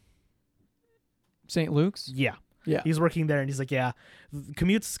 St. Luke's? Yeah. Yeah. He's working there and he's like, yeah,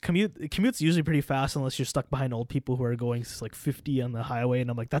 commute's usually pretty fast unless you're stuck behind old people who are going like 50 on the highway,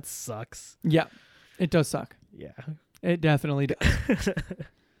 and I'm like, that sucks. Yeah. It does suck. Yeah. It definitely does.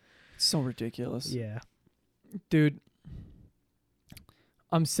 It's so ridiculous. Yeah. Dude,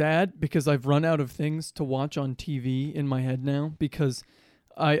 I'm sad because I've run out of things to watch on TV in my head now because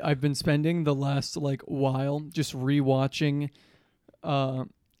I've been spending the last while just rewatching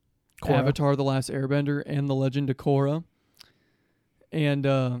Avatar: The Last Airbender and The Legend of Korra. And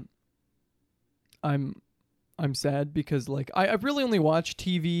I'm sad because I really only watch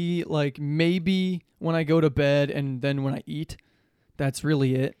TV maybe when I go to bed and then when I eat. That's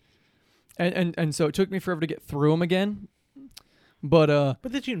really it. And so it took me forever to get through them again. But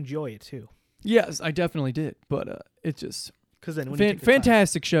did you enjoy it too? Yes, I definitely did. But it just because then when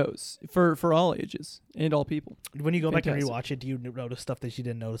fantastic shows for all ages and all people. When you go back and rewatch it, do you notice stuff that you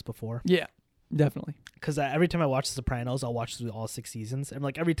didn't notice before? Yeah, definitely. Because every time I watch The Sopranos, I'll watch through all 6 seasons, and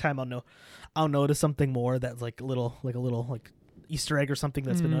every time I'll notice something more that's a little Easter egg or something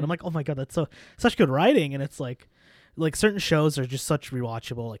that's been known. I'm like, oh my God, that's such good writing, and it's like certain shows are just such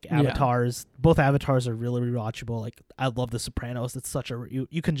rewatchable. Like Avatars, both Avatars are really rewatchable. Like I love The Sopranos. It's such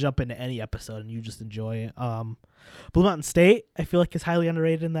you can jump into any episode and you just enjoy it. Blue Mountain State, I feel like is highly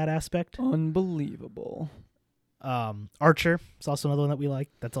underrated in that aspect. Unbelievable. Archer is also another one that we like.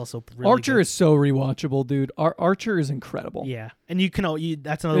 That's also really Archer good. is so rewatchable, dude. Archer is incredible. Yeah, and you can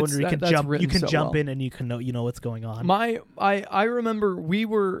that's another one where you can jump. You can jump in and you can know what's going on. I remember we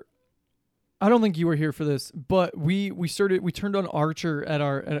were. I don't think you were here for this, but we turned on Archer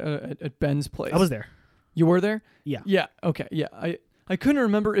at Ben's place. I was there. You were there? Yeah. Yeah. Okay. Yeah. I couldn't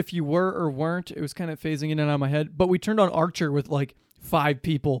remember if you were or weren't. It was kind of phasing in and out of my head. But we turned on Archer with 5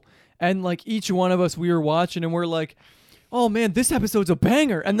 people, and each one of us we were watching, and we're like, "Oh man, this episode's a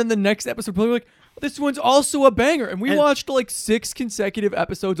banger!" And then the next episode, we're like, "This one's also a banger." And we watched 6 consecutive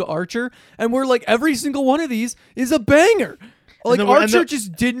episodes of Archer, and we're like, "Every single one of these is a banger." Archer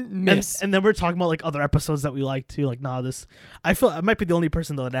just didn't miss. And then we're talking about other episodes that we like too. I feel I might be the only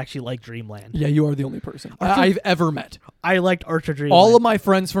person though that actually liked Dreamland. Yeah, you are the only person I've ever met. I liked Archer Dreamland. All of my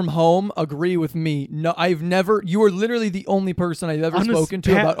friends from home agree with me. No, I've never. You are literally the only person I've ever spoken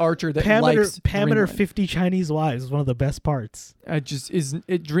to about Archer that likes Pam and her Dreamland. 50 Chinese wives is one of the best parts.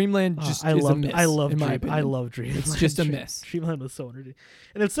 Dreamland is a miss. I love Dreamland. It's just a miss. Dreamland was so entertaining,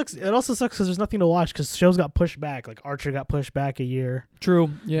 and it sucks. It also sucks because there's nothing to watch because shows got pushed back. Archer got pushed back a year. True.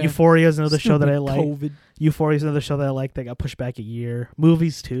 Yeah. Euphoria is another show that I like. COVID. Euphoria is another show that I like that got pushed back a year.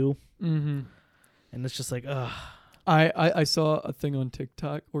 Movies too. Mm-hmm. And it's just ugh. I saw a thing on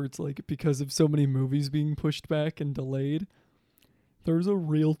TikTok where it's because of so many movies being pushed back and delayed, there's a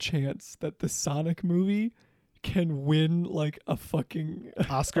real chance that the Sonic movie can win a fucking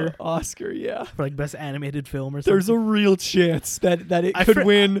Oscar. Oscar, yeah. For best animated film or something. There's a real chance that it could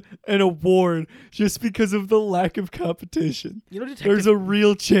win an award just because of the lack of competition. There's a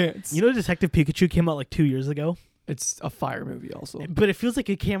real chance. Detective Pikachu came out 2 years ago. It's a fire movie also. But it feels like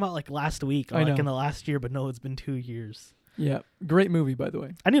it came out last week or I know. in the last year, but no, it's been 2 years. Yeah. Great movie, by the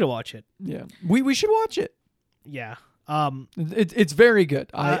way. I need to watch it. Yeah. We should watch it. Yeah. It's very good.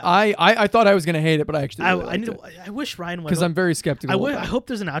 I thought I was gonna hate it, but I actually really I wish Ryan Reynolds, because I'm very skeptical. I hope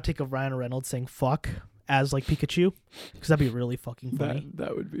there's an outtake of Ryan Reynolds saying "fuck" as Pikachu, because that'd be really fucking funny.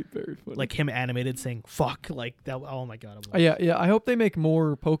 That would be very funny. Him animated saying "fuck" that. Oh my God. Yeah. I hope they make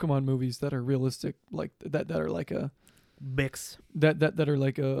more Pokemon movies that are realistic, that are a mix. That are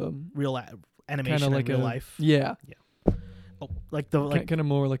a real animation in real life. Yeah. Oh, kind of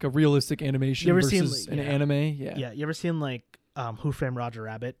more a realistic animation versus an anime. Yeah. Yeah. You ever seen Who Framed Roger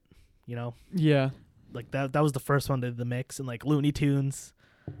Rabbit? Yeah. That was the first one to the mix, and Looney Tunes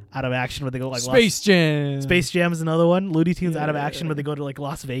Out of Action where they go Space Jam. Space Jam is another one. Looney Tunes Out of Action where they go to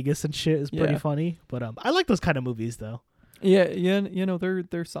Las Vegas and shit is pretty funny. But I like those kind of movies though. Yeah.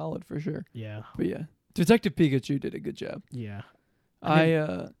 They're solid for sure. Yeah. But yeah. Detective Pikachu did a good job. Yeah.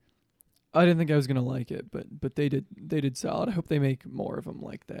 I didn't think I was gonna like it, but they did solid. I hope they make more of them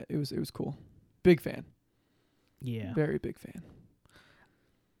like that. It was cool. Big fan. Yeah. Very big fan.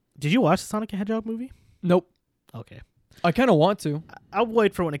 Did you watch the Sonic the Hedgehog movie? Nope. Okay. I kind of want to. I'll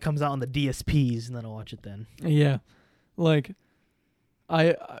wait for when it comes out on the DSPs and then I'll watch it then. Yeah. Like,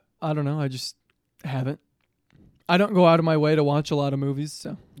 I don't know. I just haven't. I don't go out of my way to watch a lot of movies,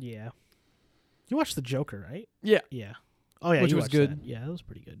 so. Yeah. You watched The Joker, right? Yeah. Yeah. Oh, yeah. Which you was watched good. That. Yeah, it was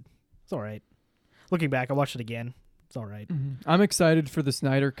pretty good. It's all right. Looking back, I watched it again. It's all right. Mm-hmm. I'm excited for the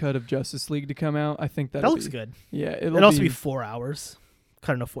Snyder cut of Justice League to come out. I think that looks good. Yeah. It'll also be 4 hours.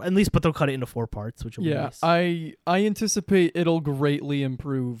 Cut into 4. At least, but they'll cut it into 4 parts, which will be nice. I anticipate it'll greatly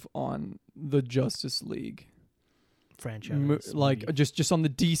improve on the Justice League franchise. Just on the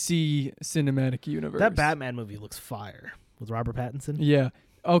DC cinematic universe. That Batman movie looks fire with Robert Pattinson. Yeah.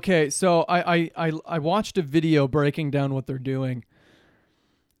 Okay, so I watched a video breaking down what they're doing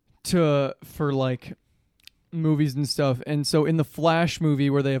for like movies and stuff. And so in the Flash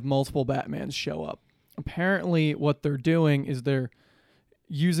movie where they have multiple Batmans show up, apparently what they're doing is they're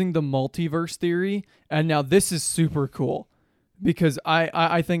using the multiverse theory. And now this is super cool because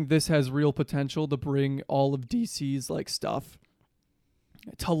I think this has real potential to bring all of DC's like stuff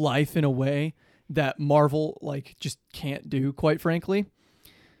to life in a way that Marvel like just can't do, quite frankly,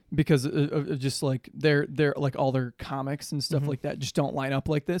 because of just like they're like all their comics and stuff like that just don't line up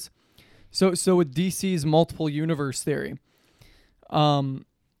like this. So with DC's multiple universe theory,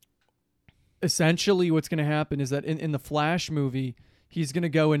 essentially what's going to happen is that in the Flash movie, he's going to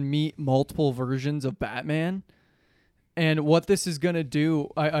go and meet multiple versions of Batman. And what this is going to do,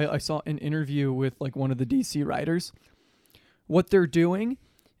 I saw an interview with like one of the DC writers. What they're doing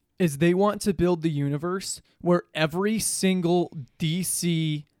is they want to build the universe where every single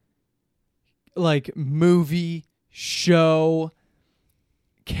DC like movie, show,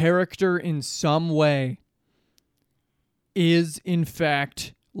 character in some way is in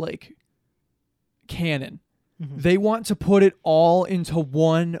fact like canon. They want to put it all into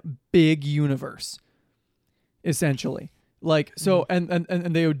one big universe, essentially. Like so, and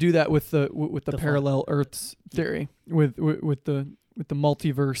they would do that with the parallel Earths theory, with the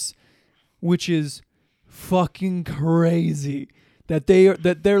multiverse, which is fucking crazy. That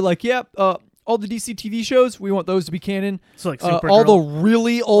they're like, all the DC TV shows, we want those to be canon. So like Supergirl, all the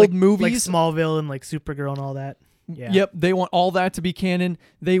really old movies, like Smallville and like Supergirl and all that. Yeah. Yep, they want all that to be canon.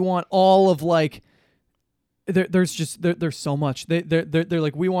 They want all of like. There's so much. They're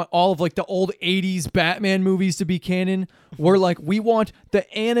like, we want all of like the old 80s Batman movies to be canon. We're like, we want the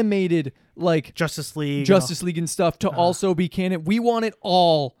animated like Justice League and stuff to also be canon. We want it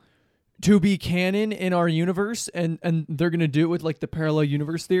all to be canon in our universe, and they're gonna do it with like the parallel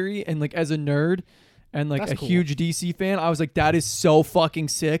universe theory. And like as a nerd and like That's a cool. huge DC fan, I was like, that is so fucking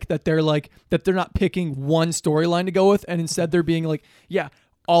sick that they're not picking one storyline to go with, and instead they're being like, yeah,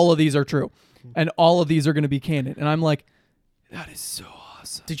 all of these are true. And all of these are going to be canon. And I'm like, that is so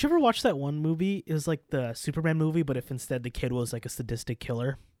awesome. Did you ever watch that one movie? It was like the Superman movie, but if instead the kid was like a sadistic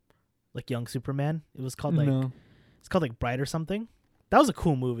killer, like young Superman. It was called it's called like Bright or something. That was a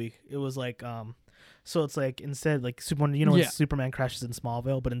cool movie. It was like, so it's like instead like Superman, when Superman crashes in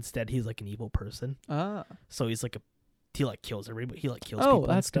Smallville, but instead he's like an evil person. Ah. So he's like he like kills everybody. He like kills people. Oh,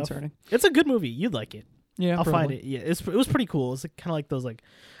 that's concerning. It's a good movie. You'd like it. Yeah, I'll find it. Yeah, it was pretty cool. It's like, kind of like those like,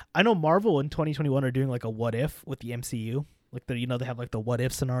 I know Marvel in 2021 are doing like a what if with the MCU. Like they have like the what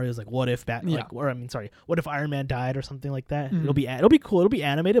if scenarios, like what if what if Iron Man died or something like that. It'll be cool. It'll be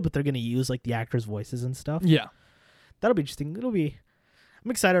animated, but they're gonna use like the actors' voices and stuff. Yeah, that'll be interesting. I'm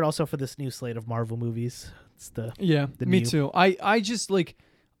excited also for this new slate of Marvel movies. It's me too. I just like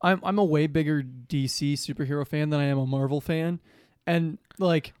I'm a way bigger DC superhero fan than I am a Marvel fan, and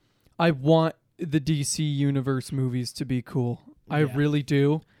like I want the DC universe movies to be cool. I really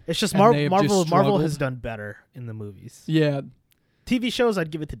do. It's just Marvel has done better in the movies. Yeah. TV shows, I'd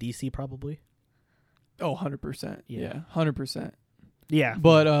give it to DC probably. Oh, 100%. Yeah, 100%. Yeah.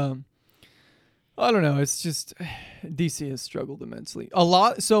 But I don't know, it's just DC has struggled immensely. A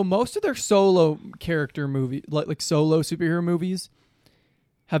lot. So most of their solo character movie, like solo superhero movies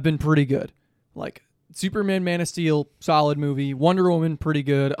have been pretty good. Like Superman, Man of Steel, solid movie. Wonder Woman, pretty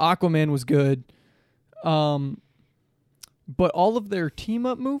good. Aquaman was good. But all of their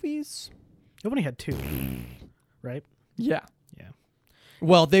team-up movies... They've only had 2, right? Yeah. Yeah.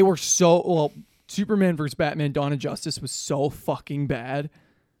 Well, they were Superman vs. Batman Dawn of Justice was so fucking bad.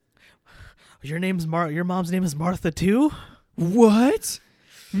 Your mom's name is Martha too? What?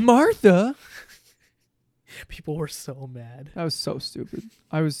 Martha? People were so mad. That was so stupid.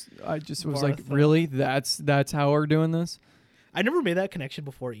 I just was like, Martha. really? That's how we're doing this? I never made that connection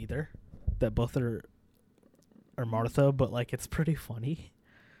before either. That both are Martha, but like it's pretty funny.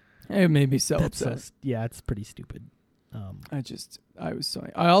 It made me so That's upset. yeah, it's pretty stupid. I was so.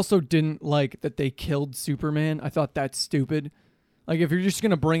 I also didn't like that they killed Superman. I thought that's stupid. Like, if you're just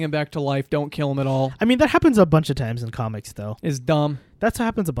gonna bring him back to life, don't kill him at all. I mean, that happens a bunch of times in comics, though. It's dumb. That's what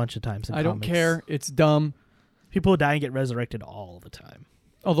happens a bunch of times in I comics. don't care. It's dumb. People die and get resurrected all the time.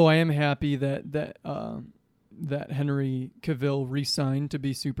 Although I am happy that Henry Cavill re-signed to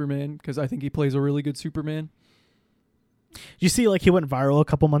be Superman because I think he plays a really good Superman. You see, like, he went viral a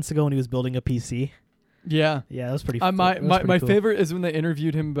couple months ago when he was building a PC. Yeah. Yeah, that was pretty. My cool. favorite is when they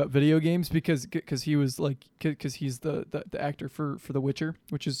interviewed him about video games because he was like because he's the actor for The Witcher,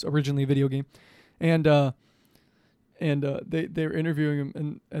 which is originally a video game, and they were interviewing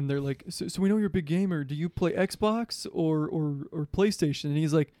him and they're like, so we know you're a big gamer. Do you play Xbox or PlayStation? And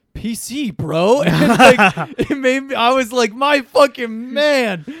he's like, PC, bro. And like it made me. I was like, my fucking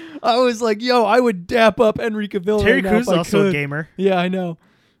man. I was like, yo, I would dap up Henry Cavill. Terry right Crews is now if I also a could. gamer. Yeah, I know.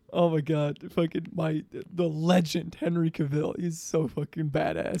 Oh my god, the legend Henry Cavill. He's so fucking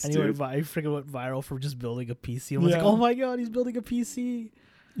badass, And dude. I freaking went viral for just building a PC. I was like, Yeah. oh my god, he's building a PC.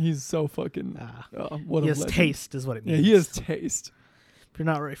 He's so fucking. What He a has legend. taste, is what it Yeah, means. he has taste. If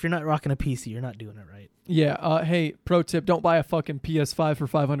you're not rocking a PC, you're not doing it right. Yeah. Hey, pro tip: don't buy a fucking PS5 for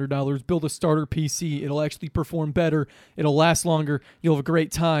 $500. Build a starter PC. It'll actually perform better. It'll last longer. You'll have a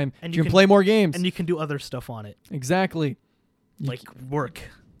great time. And you can play more games. And you can do other stuff on it, Exactly. like work,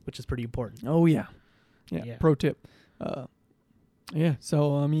 which is pretty important. Oh yeah. Yeah. Pro tip. Yeah.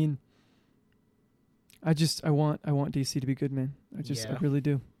 So I mean, I want DC to be good, man. I really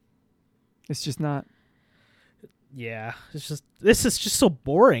do. It's just not. Yeah, this is just so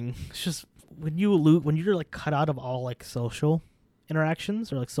boring. It's just when you're like cut out of all like social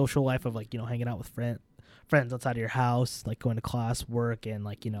interactions or like social life of like, you know, hanging out with friends outside of your house, like going to class, work, and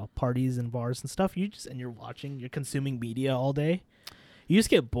like, you know, parties and bars and stuff. You're consuming media all day. You just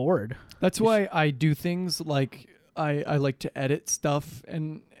get bored. That's why I do things like I like to edit stuff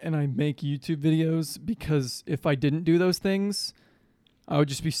and I make YouTube videos, because if I didn't do those things, I would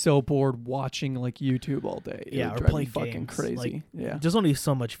just be so bored watching like YouTube all day. It Yeah, would or drive me playing fucking games. crazy. Like, Yeah. there's only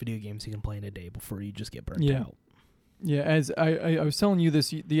so much video games you can play in a day before you just get burnt out. Yeah, as I was telling you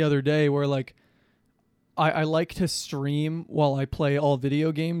this the other day, where like I like to stream while I play all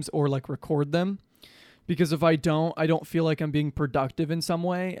video games or like record them, because if I don't feel like I'm being productive in some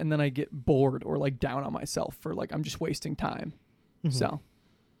way, and then I get bored or like down on myself for like I'm just wasting time. Mhm. So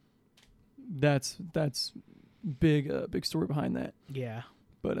that's big story behind that. Yeah.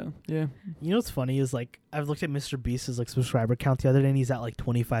 But yeah. You know what's funny is like I've looked at Mr. Beast's like subscriber count the other day, and he's at like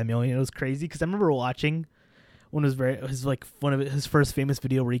 25 million. It was crazy because I remember watching one of his first famous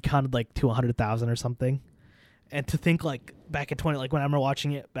video where he counted like to 100,000 or something. And to think like back in when I remember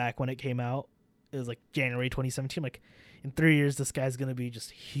watching it back when it came out, it was like January 2017. Like in 3 years, this guy's gonna be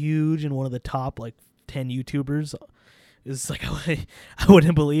just huge and one of the top like 10 YouTubers. It's like I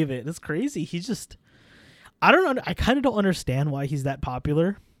wouldn't believe it. It's crazy. He's just. I don't know. I kind of don't understand why he's that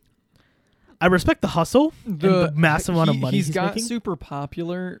popular. I respect the hustle, the massive amount of money he's got making. super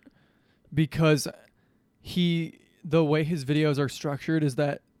popular because the way his videos are structured is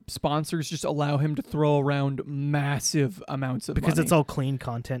that sponsors just allow him to throw around massive amounts of money. Because it's all clean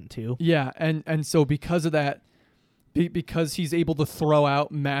content too. Yeah, and so because of that, because he's able to throw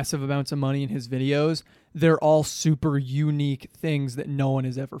out massive amounts of money in his videos, they're all super unique things that no one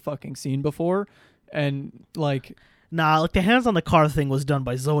has ever fucking seen before. And like, like the hands on the car thing was done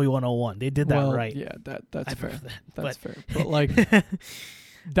by Zoe 101. They did that right. Yeah, that's fair. That's fair. But But like,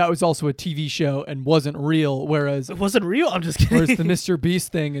 that was also a TV show and wasn't real. Whereas it wasn't real. I'm just kidding. Whereas the Mr.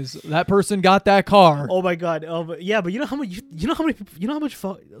 Beast thing is that person got that car. Oh my god. Oh, but you know how much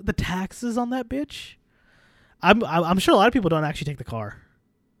the taxes on that bitch. I'm sure a lot of people don't actually take the car.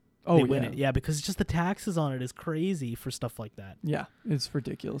 Oh, they win it. Yeah, because it's just the taxes on it is crazy for stuff like that. Yeah, it's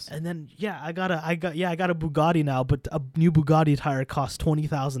ridiculous. And then I got a Bugatti now, but a new Bugatti tire costs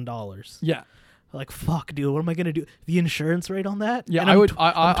 $20,000. Yeah. Like fuck, dude, what am I gonna do? The insurance rate on that? Yeah, And I would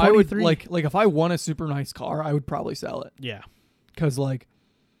like if I want a super nice car, I would probably sell it. Yeah. Cuz like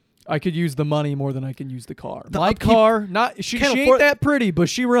I could use the money more than I can use the car. The My upkeep, car, she ain't that pretty, but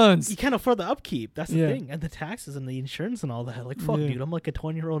she runs. You can't afford the upkeep. That's the Yeah. thing, and the taxes and the insurance and all that. Like, fuck, Yeah. dude, I'm like a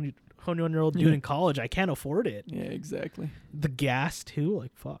 21-year-old dude Yeah. in college. I can't afford it. Yeah, exactly. The gas too.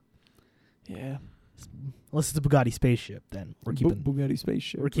 Like, fuck. Yeah. Unless it's a Bugatti spaceship, then we're keeping Bugatti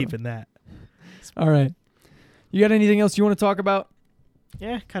spaceship. We're bro. keeping that. All right. You got anything else you want to talk about?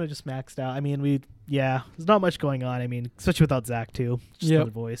 Yeah, kind of just maxed out. I mean, there's not much going on. I mean, especially without Zach too. Just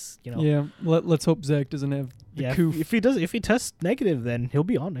another voice, Yeah, let's hope Zach doesn't have the coof. If he tests negative, then he'll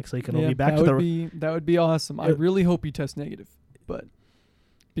be on next week and he'll be back that would be awesome. I really hope he tests negative, but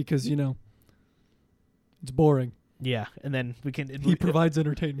because it's boring. Yeah, and then he provides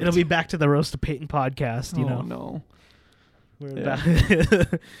entertainment. It'll be back to the Roast of Payton podcast. No. Where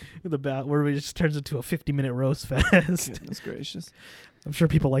where it just turns into a 50-minute roast fest. Goodness gracious. I'm sure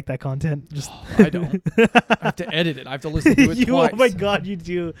people like that content. I don't. I have to edit it. I have to listen to it twice. Oh my god, you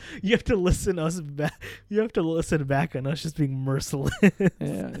do. You have to listen us back. You have to listen back on us just being merciless. Yeah,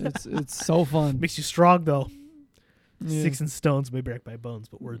 it's so fun. Makes you strong though. Yeah. Sticks and stones may break my bones,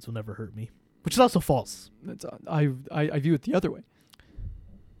 but words will never hurt me. Which is also false. I view it the other way.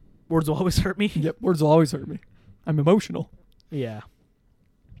 Words will always hurt me? Yep, words will always hurt me. I'm emotional. Yeah.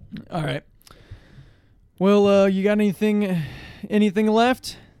 All right. Well, you got anything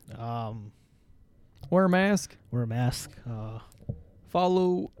left? Wear a mask. Wear a mask.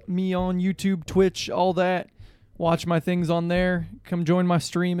 Follow me on YouTube, Twitch, all that. Watch my things on there. Come join my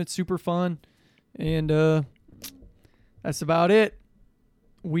stream. It's super fun. And that's about it.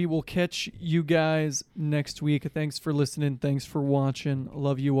 We will catch you guys next week. Thanks for listening. Thanks for watching.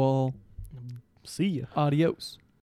 Love you all. See ya. Adios.